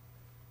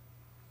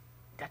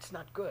 that's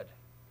not good.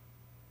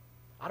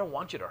 I don't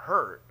want you to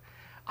hurt.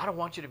 I don't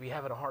want you to be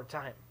having a hard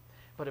time.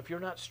 But if you're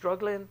not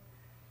struggling,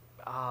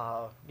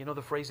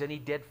 the phrase, any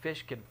dead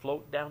fish can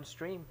float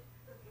downstream.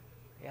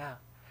 Yeah.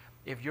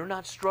 If you're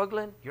not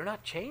struggling, you're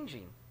not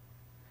changing.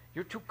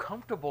 You're too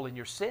comfortable in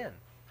your sin.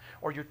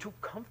 Or you're too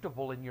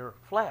comfortable in your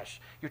flesh.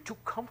 You're too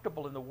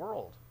comfortable in the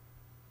world.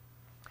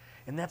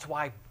 And that's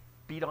why I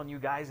beat on you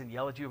guys and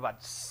yell at you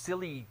about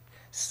silly,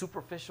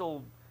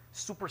 superficial,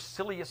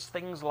 supercilious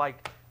things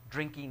like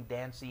drinking,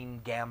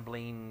 dancing,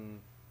 gambling,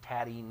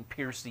 tatting,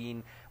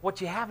 piercing. What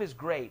you have is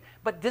great.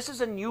 But this is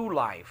a new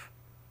life.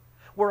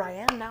 Where I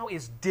am now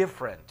is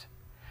different.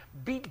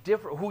 Be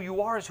different. Who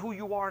you are is who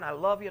you are, and I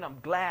love you, and I'm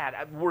glad.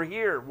 We're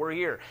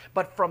here.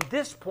 But from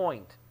this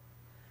point,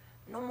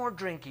 no more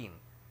drinking,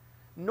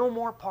 no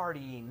more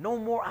partying, no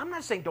more. I'm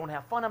not saying don't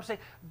have fun. I'm saying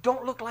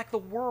don't look like the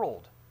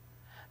world.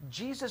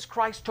 Jesus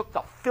Christ took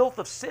the filth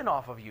of sin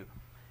off of you.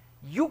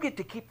 You get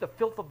to keep the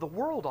filth of the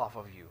world off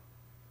of you.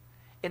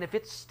 And if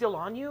it's still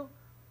on you,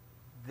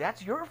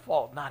 that's your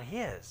fault, not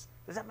his.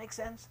 Does that make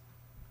sense?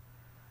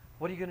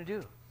 What are you going to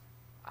do?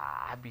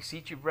 I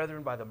beseech you,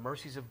 brethren, by the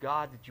mercies of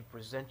God, that you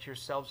present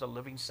yourselves a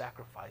living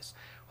sacrifice,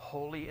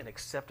 holy and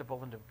acceptable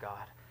unto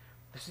God.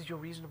 This is your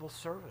reasonable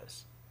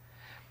service.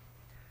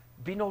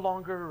 Be no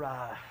longer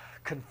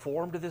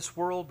conformed to this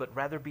world, but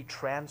rather be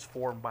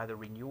transformed by the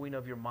renewing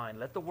of your mind.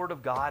 Let the Word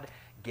of God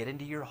get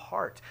into your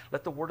heart.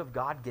 Let the Word of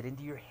God get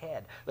into your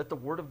head. Let the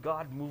Word of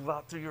God move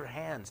out through your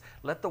hands.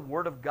 Let the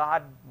Word of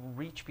God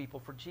reach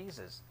people for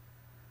Jesus.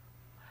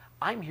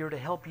 I'm here to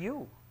help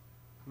you.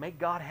 Make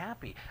God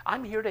happy.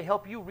 I'm here to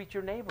help you reach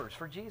your neighbors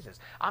for Jesus.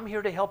 I'm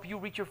here to help you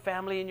reach your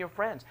family and your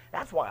friends.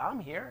 That's why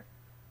I'm here.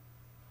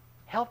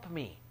 Help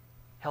me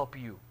help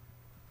you.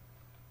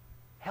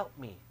 Help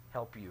me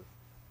help you.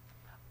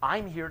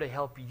 I'm here to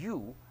help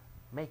you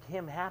make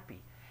him happy.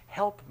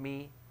 Help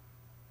me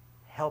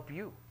help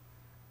you.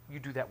 You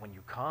do that when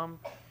you come.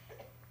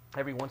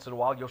 Every once in a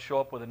while, you'll show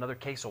up with another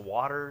case of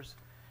waters.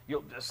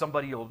 You'll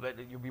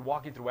be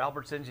walking through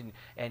Albertsons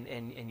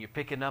and you're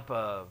picking up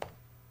a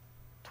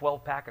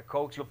 12-pack of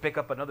Cokes. You'll pick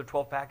up another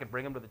 12-pack and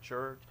bring them to the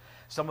church.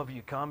 Some of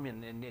you come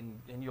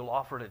and you'll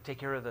offer to take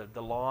care of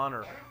the lawn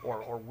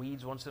or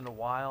weeds once in a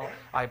while.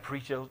 I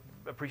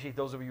appreciate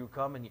those of you who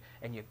come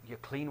and you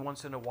clean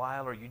once in a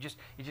while, or you just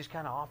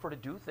kind of offer to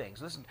do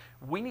things. Listen,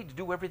 we need to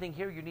do everything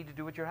here you need to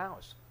do at your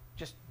house,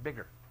 just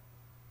bigger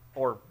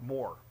or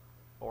more,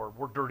 or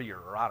we're dirtier,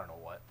 or I don't know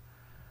what.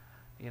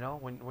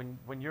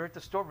 When you're at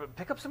the store,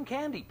 pick up some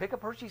candy, pick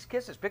up Hershey's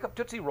Kisses, pick up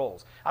Tootsie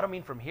Rolls. I don't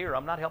mean from here.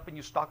 I'm not helping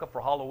you stock up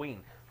for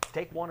Halloween.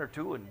 Take one or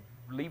two and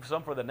leave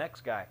some for the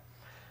next guy.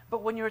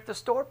 But when you're at the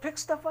store, pick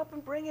stuff up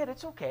and bring it.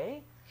 It's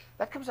okay.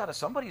 That comes out of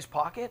somebody's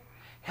pocket.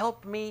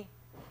 help me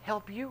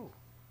help you.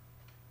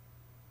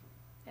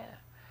 Yeah.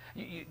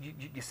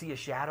 You see a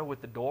shadow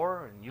at the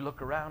door, and you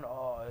look around.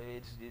 Oh,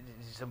 it's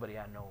somebody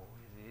I know.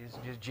 It's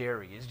just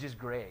Jerry. It's just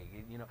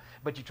Greg. You know.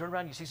 But you turn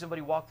around, you see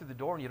somebody walk through the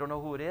door, and you don't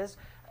know who it is.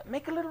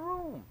 Make a little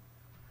room.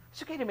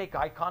 It's okay to make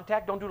eye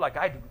contact. Don't do like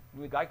I do,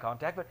 make eye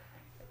contact, but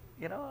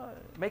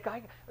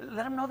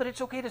let them know that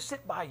it's okay to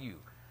sit by you.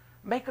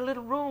 Make a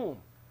little room.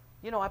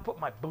 I put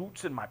my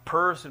boots and my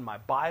purse and my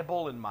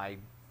Bible and my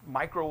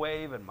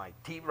microwave and my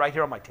TV right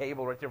here on my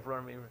table, right there in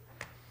front of me.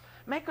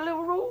 Make a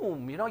little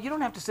room. You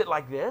don't have to sit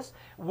like this.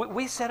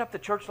 We set up the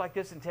church like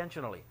this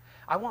intentionally.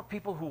 I want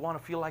people who want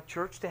to feel like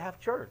church to have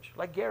church,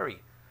 like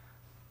Gary.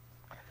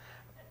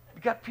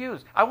 You got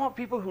pews. I want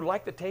people who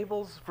like the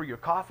tables for your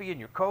coffee and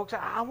your Cokes.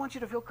 I want you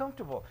to feel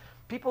comfortable.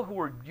 People who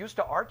are used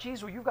to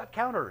Archie's, well, you've got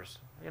counters,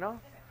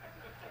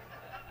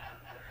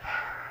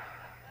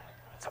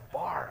 It's a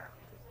bar.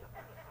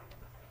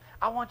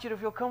 I want you to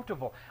feel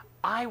comfortable.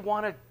 I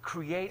want to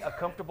create a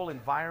comfortable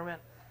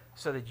environment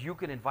so that you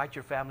can invite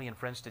your family and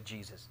friends to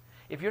Jesus.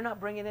 If you're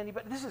not bringing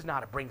anybody, this is not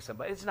to bring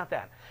somebody. It's not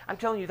that. I'm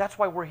telling you, that's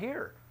why we're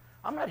here.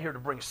 I'm not here to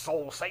bring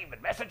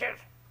soul-saving messages.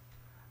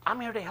 I'm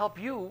here to help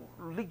you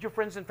lead your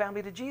friends and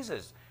family to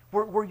Jesus,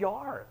 where you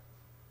are.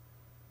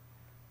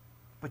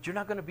 But you're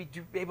not going to be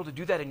able to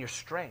do that in your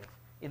strength,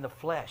 in the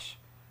flesh.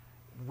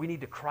 We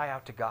need to cry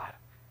out to God.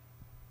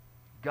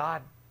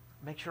 God,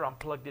 make sure I'm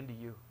plugged into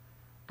you.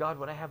 God,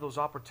 when I have those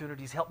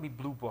opportunities, help me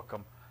blue book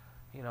them.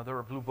 There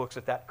are blue books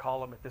at that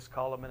column, at this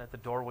column, and at the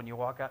door when you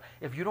walk out.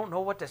 If you don't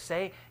know what to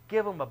say,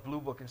 give them a blue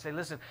book and say,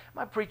 listen,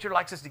 my preacher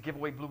likes us to give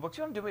away blue books.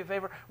 You want to do me a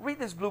favor? Read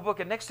this blue book,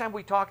 and next time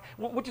we talk,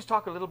 we'll just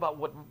talk a little about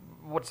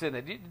what's in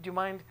it. Do you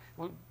mind?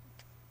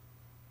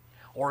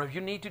 Or if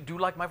you need to, do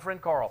like my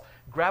friend Carl.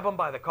 Grab them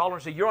by the collar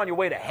and say, you're on your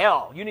way to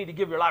hell. You need to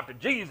give your life to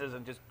Jesus,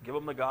 and just give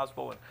them the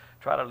gospel and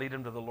try to lead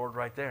them to the Lord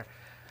right there.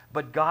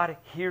 But God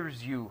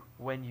hears you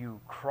when you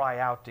cry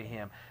out to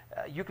Him.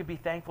 You can be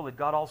thankful that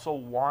God also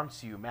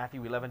wants you.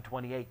 Matthew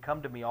 11:28,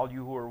 come to me, all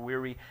you who are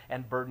weary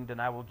and burdened,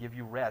 and I will give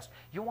you rest.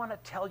 You want to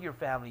tell your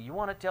family. You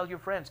want to tell your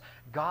friends.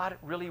 God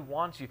really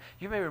wants you.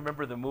 You may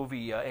remember the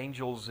movie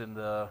Angels in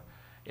the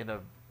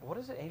what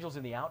is it? Angels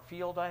in the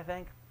Outfield, I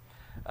think.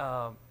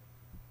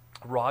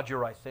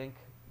 Roger, I think.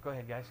 Go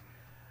ahead, guys.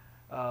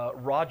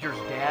 Roger's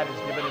dad has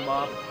given him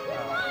up.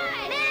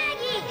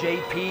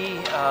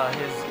 JP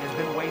has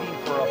been waiting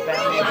for a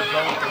family of his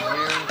own for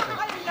years.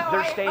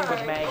 They're staying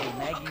with Maggie.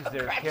 Maggie's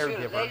their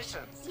caregiver.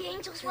 The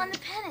Angels won the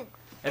pennant.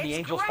 And the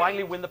Angels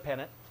finally win the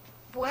pennant.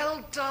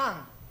 Well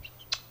done.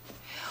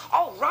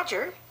 Oh,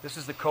 Roger. This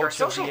is the coach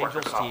of the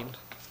Angels team.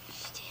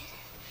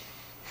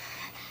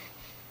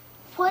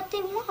 What'd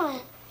they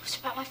want? It was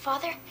about my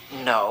father?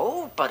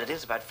 No, but it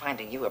is about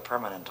finding you a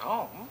permanent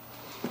home.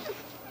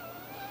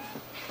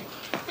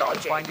 Oh,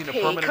 finding a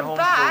permanent home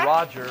for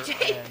Roger, and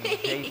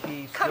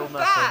JP still nothing.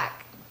 Back.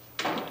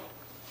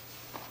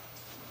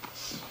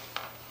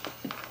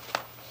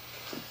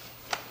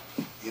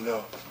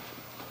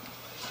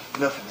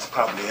 Nothing is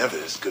probably ever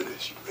as good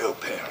as your real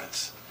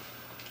parents.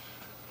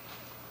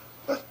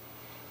 But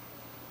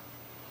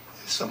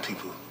there's some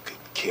people who can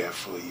care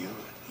for you,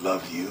 and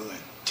love you, and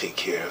take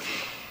care of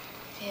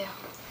you. Yeah,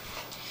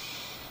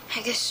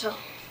 I guess so.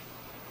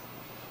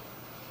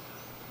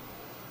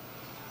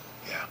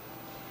 Yeah.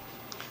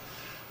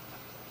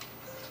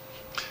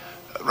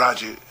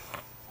 Roger,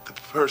 the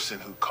person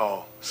who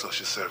called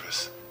social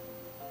service,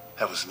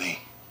 that was me.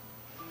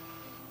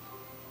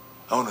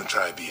 I want to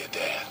try to be a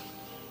dad.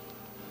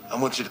 I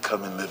want you to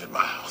come and live at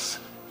my house.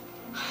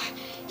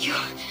 You...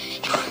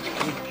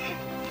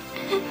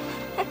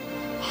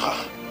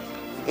 Huh.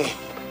 Hey.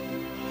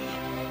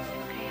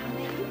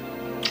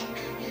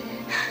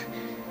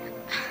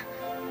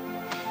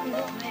 No,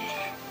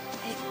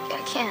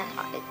 I can't.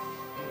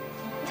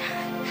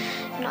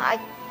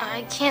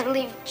 I can't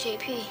leave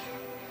JP.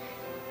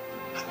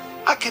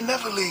 I can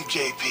never leave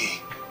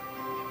JP.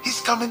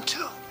 He's coming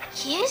too.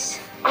 He is?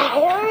 I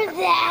heard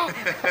that.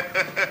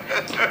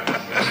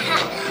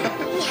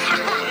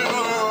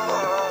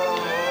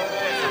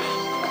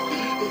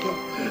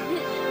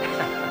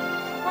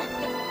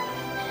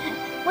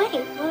 Wait,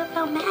 what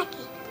about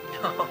Maggie?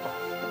 No,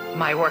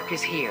 my work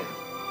is here.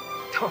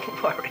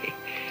 Don't worry.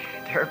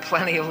 There are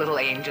plenty of little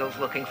angels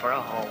looking for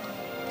a home.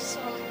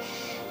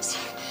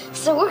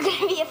 So we're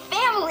gonna be a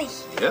family.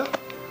 Yeah.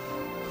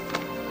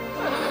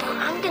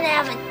 I'm gonna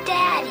have a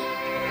daddy.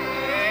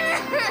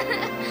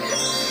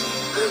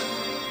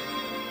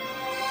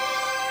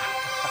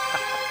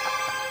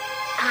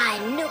 I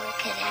knew it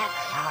could happen.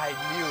 I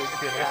knew it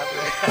could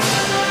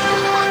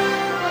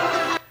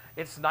happen.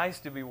 It's nice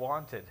to be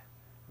wanted.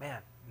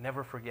 Man,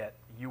 never forget,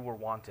 you were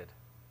wanted.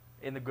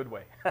 In the good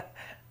way.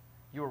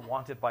 You were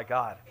wanted by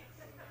God.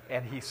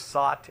 And He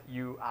sought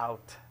you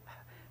out.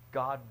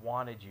 God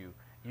wanted you.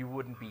 You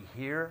wouldn't be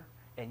here,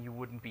 and you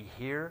wouldn't be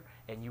here,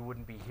 and you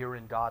wouldn't be here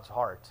in God's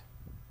heart.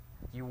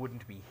 You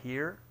wouldn't be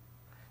here,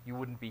 you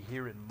wouldn't be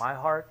here in my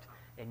heart,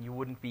 and you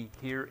wouldn't be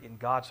here in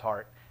God's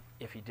heart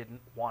if He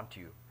didn't want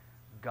you.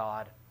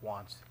 God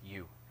wants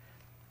you.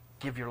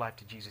 Give your life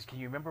to Jesus. Can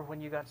you remember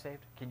when you got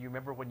saved? Can you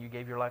remember when you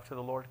gave your life to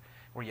the Lord?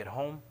 Were you at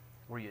home?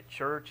 Were you at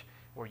church?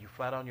 Were you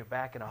flat on your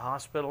back in a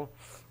hospital?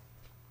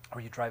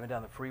 Were you driving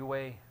down the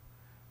freeway?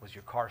 Was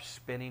your car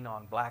spinning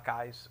on black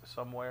ice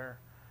somewhere?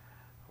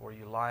 Were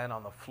you lying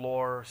on the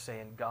floor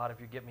saying, God, if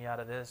you get me out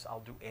of this,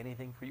 I'll do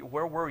anything for you?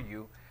 Where were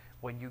you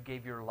when you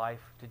gave your life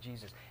to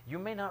Jesus? You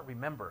may not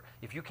remember.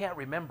 If you can't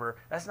remember,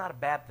 that's not a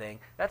bad thing.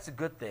 That's a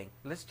good thing.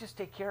 Let's just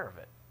take care of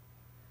it.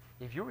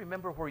 If you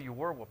remember where you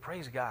were, well,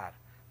 praise God.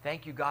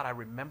 Thank you, God, I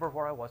remember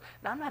where I was.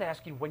 Now, I'm not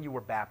asking when you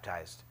were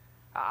baptized.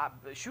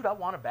 Shoot, I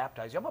want to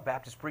baptize you. I'm a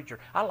Baptist preacher.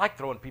 I like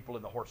throwing people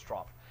in the horse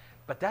trough.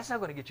 But that's not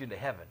going to get you into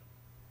heaven.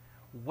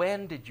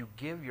 When did you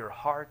give your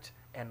heart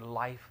and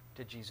life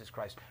to Jesus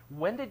Christ?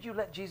 When did you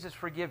let Jesus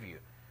forgive you?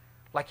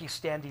 Like he's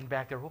standing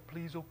back there, oh,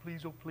 please, oh,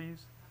 please, oh, please.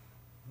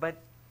 But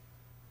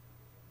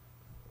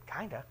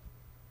kind of.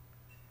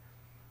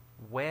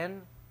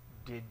 When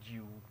did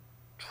you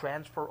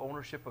transfer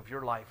ownership of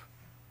your life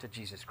to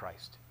Jesus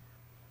Christ?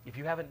 If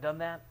you haven't done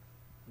that,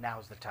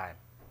 now's the time.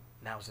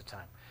 Now's the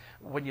time.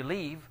 When you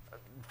leave,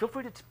 feel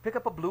free to pick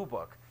up a blue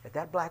book at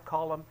that black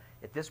column,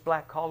 at this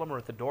black column, or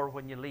at the door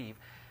when you leave.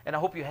 And I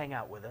hope you hang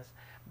out with us.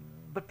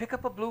 But pick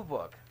up a blue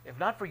book. If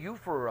not for you,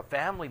 for a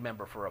family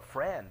member, for a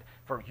friend,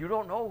 for you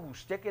don't know who,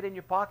 stick it in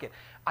your pocket.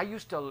 I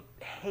used to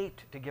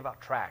hate to give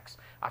out tracts.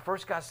 I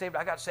first got saved.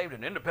 I got saved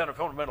in an independent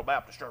fundamental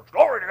Baptist church.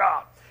 Glory to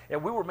God.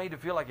 And we were made to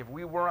feel like if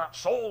we were not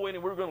soul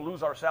winning, we were going to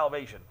lose our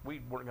salvation.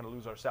 We weren't going to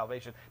lose our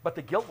salvation. But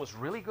the guilt was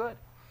really good.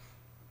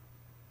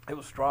 It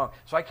was strong.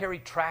 So I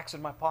carried tracts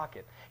in my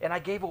pocket. And I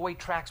gave away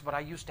tracts, but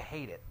I used to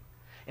hate it.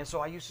 And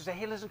so I used to say,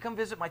 hey, listen, come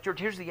visit my church.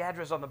 Here's the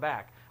address on the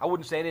back. I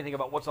wouldn't say anything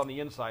about what's on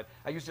the inside.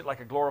 I used it like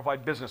a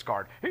glorified business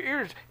card.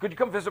 Could you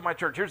come visit my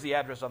church? Here's the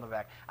address on the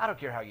back. I don't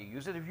care how you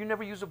use it. If you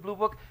never use a blue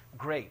book,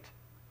 great.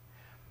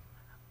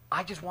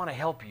 I just want to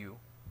help you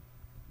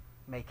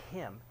make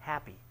him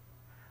happy.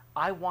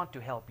 I want to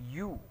help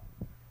you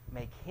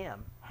make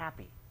him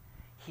happy.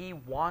 He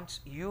wants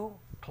you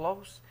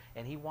close,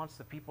 and he wants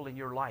the people in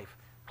your life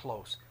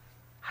close.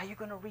 How are you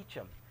going to reach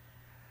them?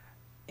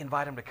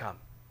 Invite them to come.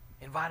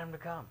 Invite him to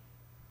come.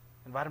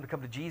 Invite him to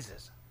come to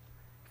Jesus.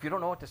 If you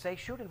don't know what to say,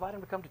 shoot, invite him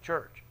to come to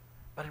church.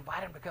 But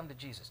invite him to come to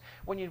Jesus.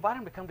 When you invite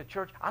him to come to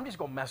church, I'm just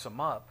going to mess them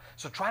up.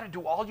 So try to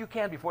do all you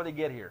can before they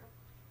get here.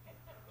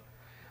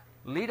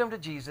 Lead them to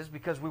Jesus,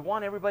 because we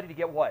want everybody to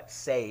get what?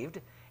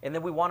 Saved. And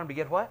then we want them to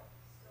get what?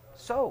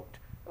 Soaked.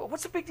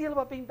 What's the big deal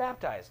about being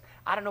baptized?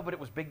 I don't know, but it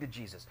was big to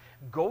Jesus.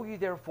 Go ye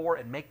therefore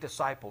and make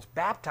disciples,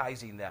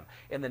 baptizing them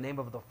in the name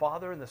of the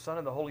Father and the Son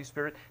and the Holy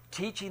Spirit,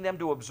 teaching them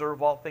to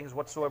observe all things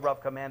whatsoever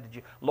I've commanded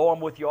you. Lo, I'm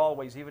with you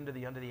always, even to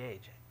the end of the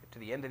age. To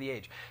the end of the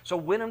age. So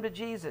win them to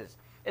Jesus,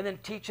 and then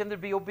teach them to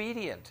be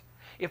obedient.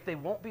 If they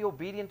won't be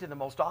obedient in the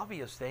most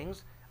obvious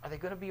things, are they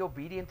going to be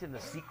obedient in the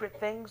secret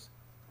things?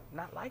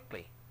 Not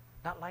likely.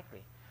 Not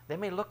likely. They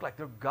may look like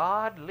they're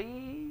godly,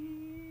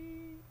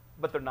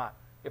 but they're not.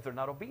 If they're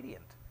not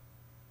obedient.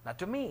 Not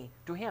to me,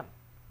 to him.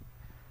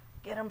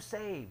 Get them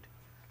saved.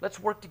 Let's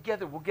work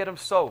together. We'll get them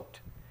soaked.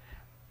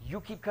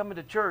 You keep coming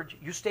to church.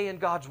 You stay in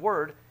God's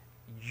Word.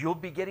 You'll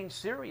be getting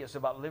serious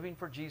about living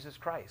for Jesus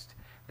Christ.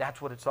 That's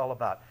what it's all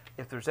about.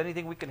 If there's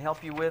anything we can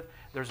help you with,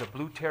 there's a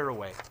blue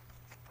tearaway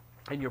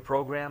in your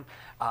program.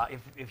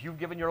 If you've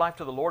given your life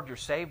to the Lord, you're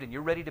saved, and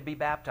you're ready to be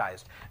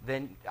baptized,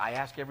 then I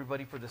ask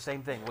everybody for the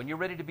same thing. When you're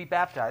ready to be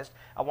baptized,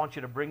 I want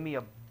you to bring me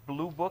a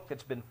blue book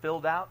that's been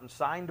filled out and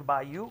signed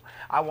by you.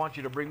 I want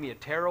you to bring me a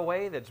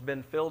tearaway that's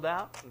been filled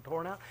out and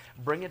torn out.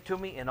 Bring it to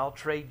me, and I'll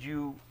trade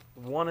you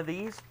one of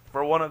these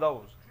for one of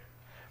those.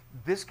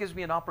 This gives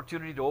me an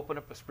opportunity to open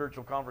up a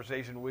spiritual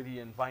conversation with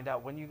you and find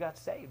out when you got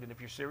saved and if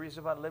you're serious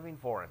about living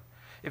for him.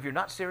 If you're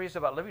not serious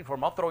about living for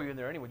him, I'll throw you in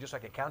there anyway just so I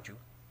can count you.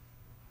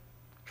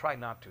 Try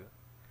not to.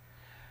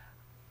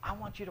 I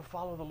want you to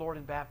follow the Lord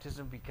in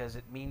baptism because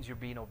it means you're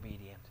being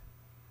obedient.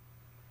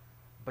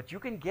 But you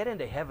can get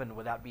into heaven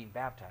without being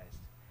baptized.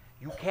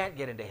 You can't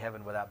get into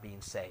heaven without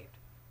being saved.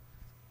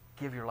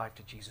 Give your life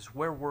to Jesus.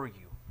 Where were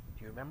you?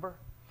 Do you remember?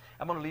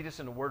 I'm going to lead us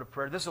in a word of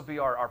prayer. This will be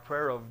our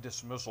prayer of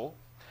dismissal.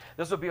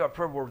 This will be our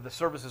prayer where the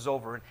service is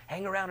over. And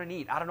hang around and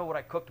eat. I don't know what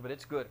I cooked, but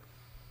it's good.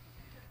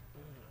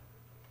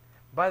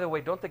 By the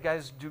way, don't the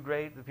guys do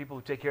great? The people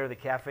who take care of the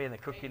cafe and the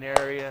cooking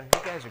area.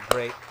 You guys are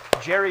great.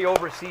 Jerry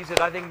oversees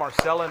it. I think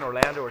Marcella and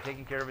Orlando are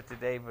taking care of it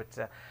today.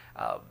 But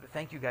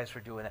thank you guys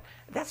for doing that.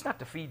 That's not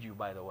to feed you,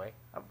 by the way.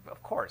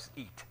 Of course,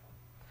 eat.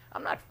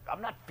 I'm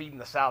not feeding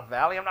the South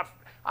Valley.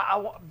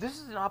 This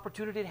is an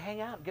opportunity to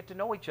hang out and get to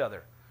know each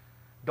other.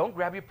 Don't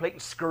grab your plate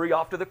and scurry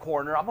off to the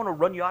corner. I'm going to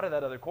run you out of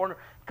that other corner.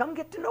 Come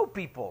get to know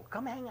people.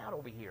 Come hang out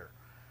over here.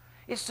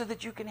 It's so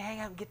that you can hang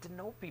out and get to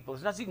know people.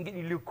 It's not so you can get in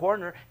your little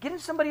corner. Get in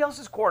somebody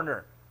else's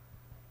corner.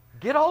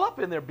 Get all up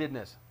in their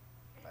business.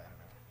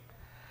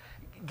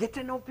 Get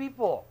to know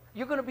people.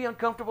 You're going to be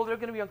uncomfortable. They're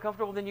going to be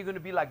uncomfortable. Then you're going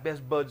to be like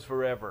best buds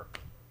forever.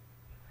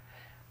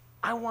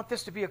 I want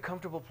this to be a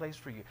comfortable place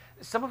for you.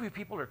 Some of you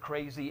people are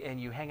crazy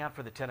and you hang out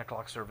for the 10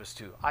 o'clock service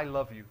too. I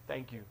love you.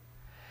 Thank you.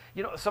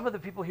 You know, some of the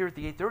people here at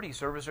the 8:30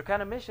 service are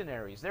kind of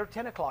missionaries. They're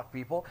 10 o'clock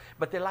people,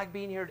 but they like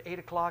being here at 8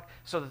 o'clock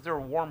so that they're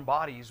warm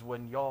bodies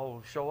when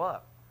y'all show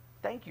up.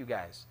 Thank you,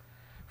 guys.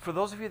 For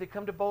those of you that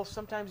come to both,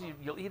 sometimes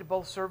you'll eat at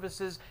both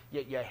services,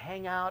 you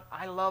hang out.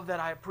 I love that.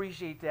 I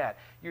appreciate that.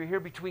 You're here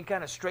between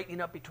kind of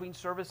straightening up between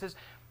services.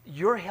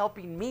 You're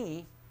helping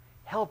me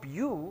help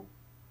you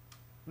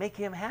make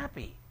him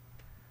happy.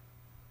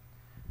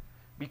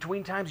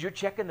 Between times, you're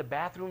checking the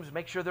bathrooms,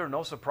 make sure there are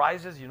no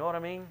surprises. You know what I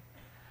mean?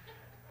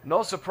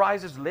 No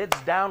surprises, lids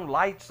down,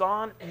 lights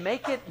on.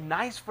 Make it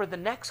nice for the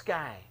next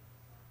guy.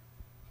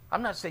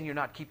 I'm not saying you're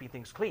not keeping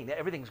things clean.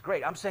 Everything's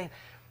great. I'm saying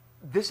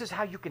this is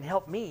how you can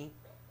help me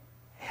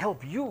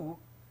help you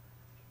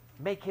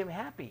make him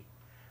happy.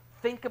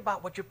 Think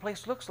about what your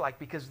place looks like,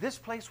 because this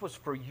place was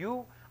for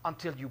you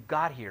until you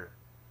got here.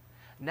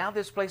 Now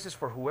this place is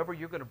for whoever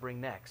you're going to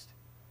bring next.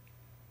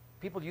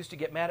 People used to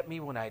get mad at me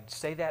when I'd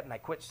say that, and I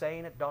quit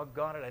saying it.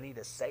 Doggone it, I need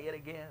to say it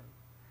again.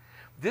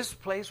 This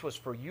place was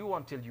for you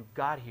until you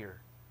got here.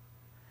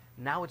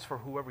 Now it's for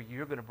whoever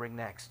you're going to bring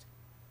next.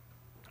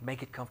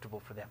 Make it comfortable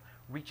for them.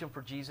 Reach them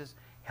for Jesus.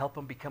 Help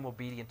them become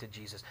obedient to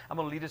Jesus. I'm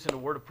going to lead us in a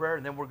word of prayer,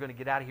 and then we're going to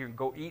get out of here and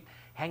go eat.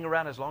 Hang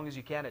around as long as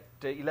you can. At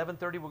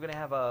 11:30, we're going to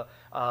have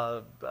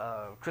a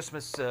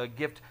Christmas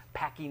gift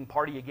packing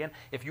party again.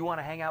 If you want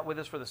to hang out with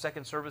us for the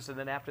second service, and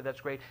then after, that's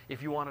great.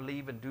 If you want to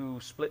leave and do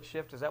split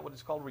shift, is that what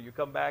it's called, where you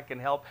come back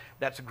and help?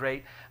 That's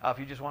great. If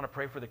you just want to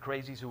pray for the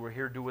crazies who are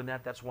here doing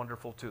that, that's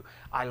wonderful too.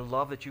 I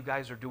love that you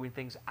guys are doing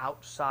things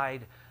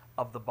outside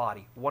of the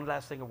body. One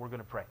last thing, and we're going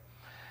to pray.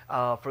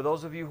 For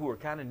those of you who are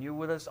kind of new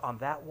with us, on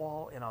that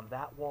wall and on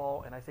that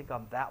wall, and I think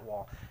on that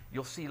wall,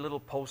 you'll see little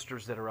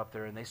posters that are up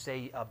there, and they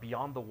say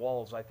beyond the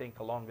walls, I think,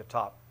 along the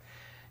top.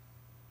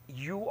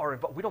 You are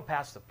involved. We don't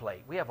pass the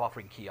plate. We have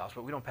offering kiosks,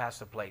 but we don't pass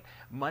the plate.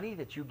 Money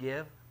that you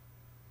give,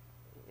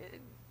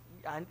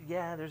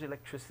 yeah, there's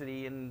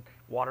electricity and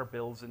water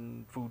bills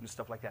and food and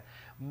stuff like that.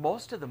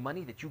 Most of the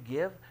money that you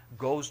give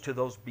goes to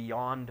those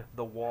beyond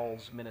the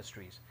walls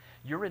ministries.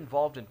 You're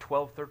involved in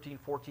 12, 13,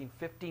 14,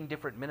 15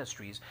 different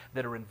ministries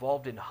that are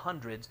involved in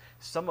hundreds.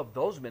 Some of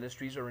those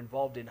ministries are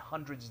involved in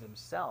hundreds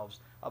themselves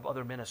of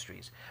other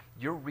ministries.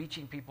 You're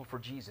reaching people for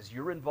Jesus.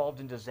 You're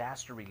involved in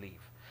disaster relief.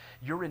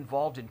 You're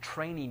involved in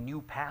training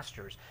new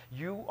pastors.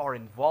 You are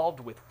involved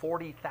with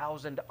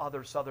 40,000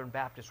 other Southern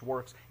Baptist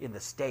works in the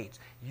States.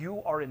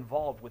 You are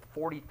involved with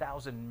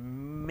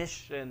 40,000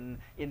 mission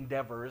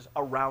endeavors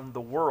around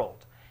the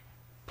world.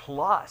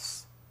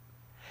 Plus,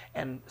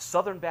 and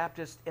Southern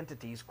Baptist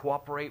entities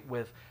cooperate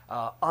with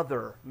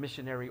other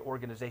missionary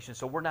organizations.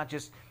 So we're not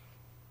just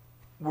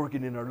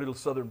working in our little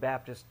Southern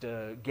Baptist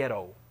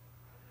ghetto.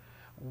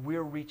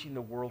 We're reaching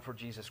the world for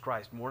Jesus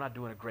Christ, and we're not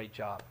doing a great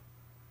job.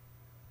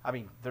 I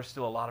mean, there's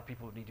still a lot of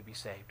people who need to be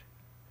saved.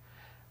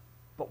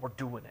 But we're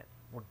doing it.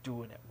 We're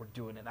doing it. We're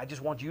doing it. And I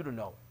just want you to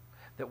know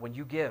that when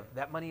you give,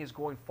 that money is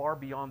going far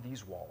beyond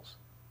these walls.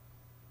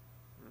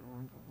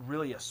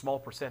 Really, a small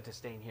percent is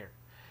staying here.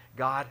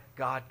 God,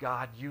 God,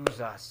 God,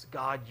 use us.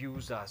 God,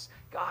 use us.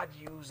 God,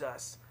 use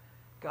us.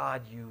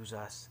 God, use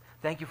us.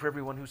 Thank you for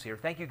everyone who's here.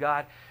 Thank you,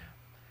 God.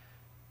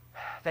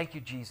 Thank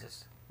you,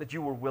 Jesus, that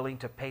you were willing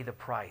to pay the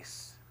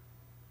price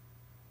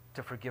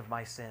to forgive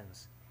my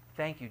sins.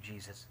 Thank you,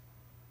 Jesus,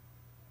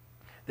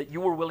 that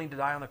you were willing to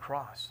die on the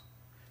cross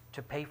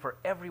to pay for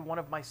every one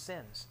of my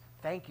sins.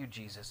 Thank you,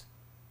 Jesus,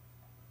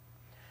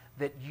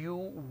 that you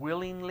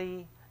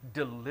willingly,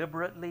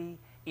 deliberately,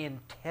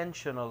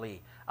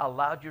 intentionally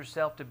allowed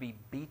yourself to be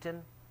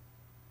beaten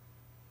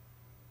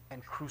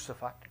and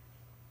crucified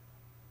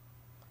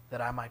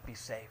that I might be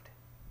saved.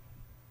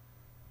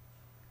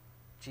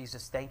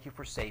 Jesus, thank you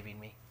for saving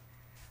me.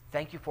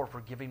 Thank you for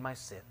forgiving my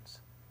sins.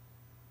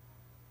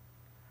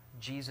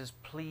 Jesus,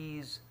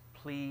 please,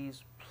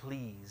 please,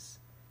 please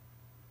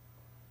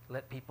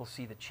let people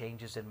see the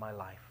changes in my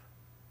life.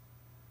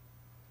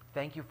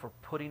 Thank you for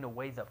putting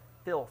away the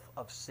filth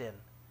of sin.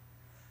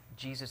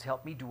 Jesus,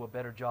 help me do a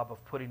better job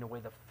of putting away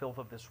the filth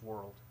of this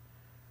world.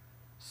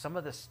 Some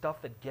of the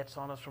stuff that gets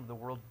on us from the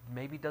world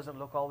maybe doesn't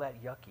look all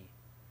that yucky.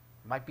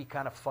 Might be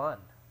kind of fun.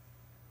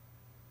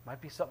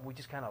 Might be something we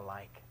just kind of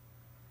like.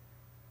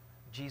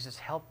 Jesus,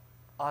 help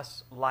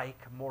us like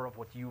more of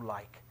what you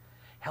like.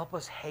 Help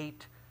us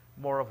hate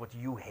more of what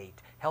you hate.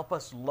 Help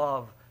us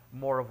love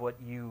more of what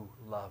you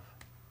love.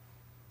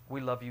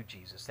 We love you,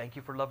 Jesus. Thank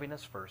you for loving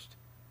us first.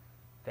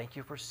 Thank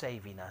you for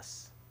saving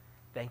us.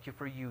 Thank you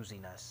for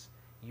using us.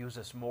 Use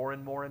us more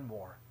and more and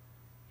more.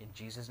 In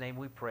Jesus' name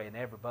we pray. And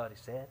everybody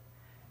said,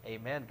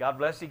 amen. God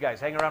bless you guys.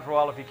 Hang around for a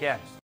while if you can.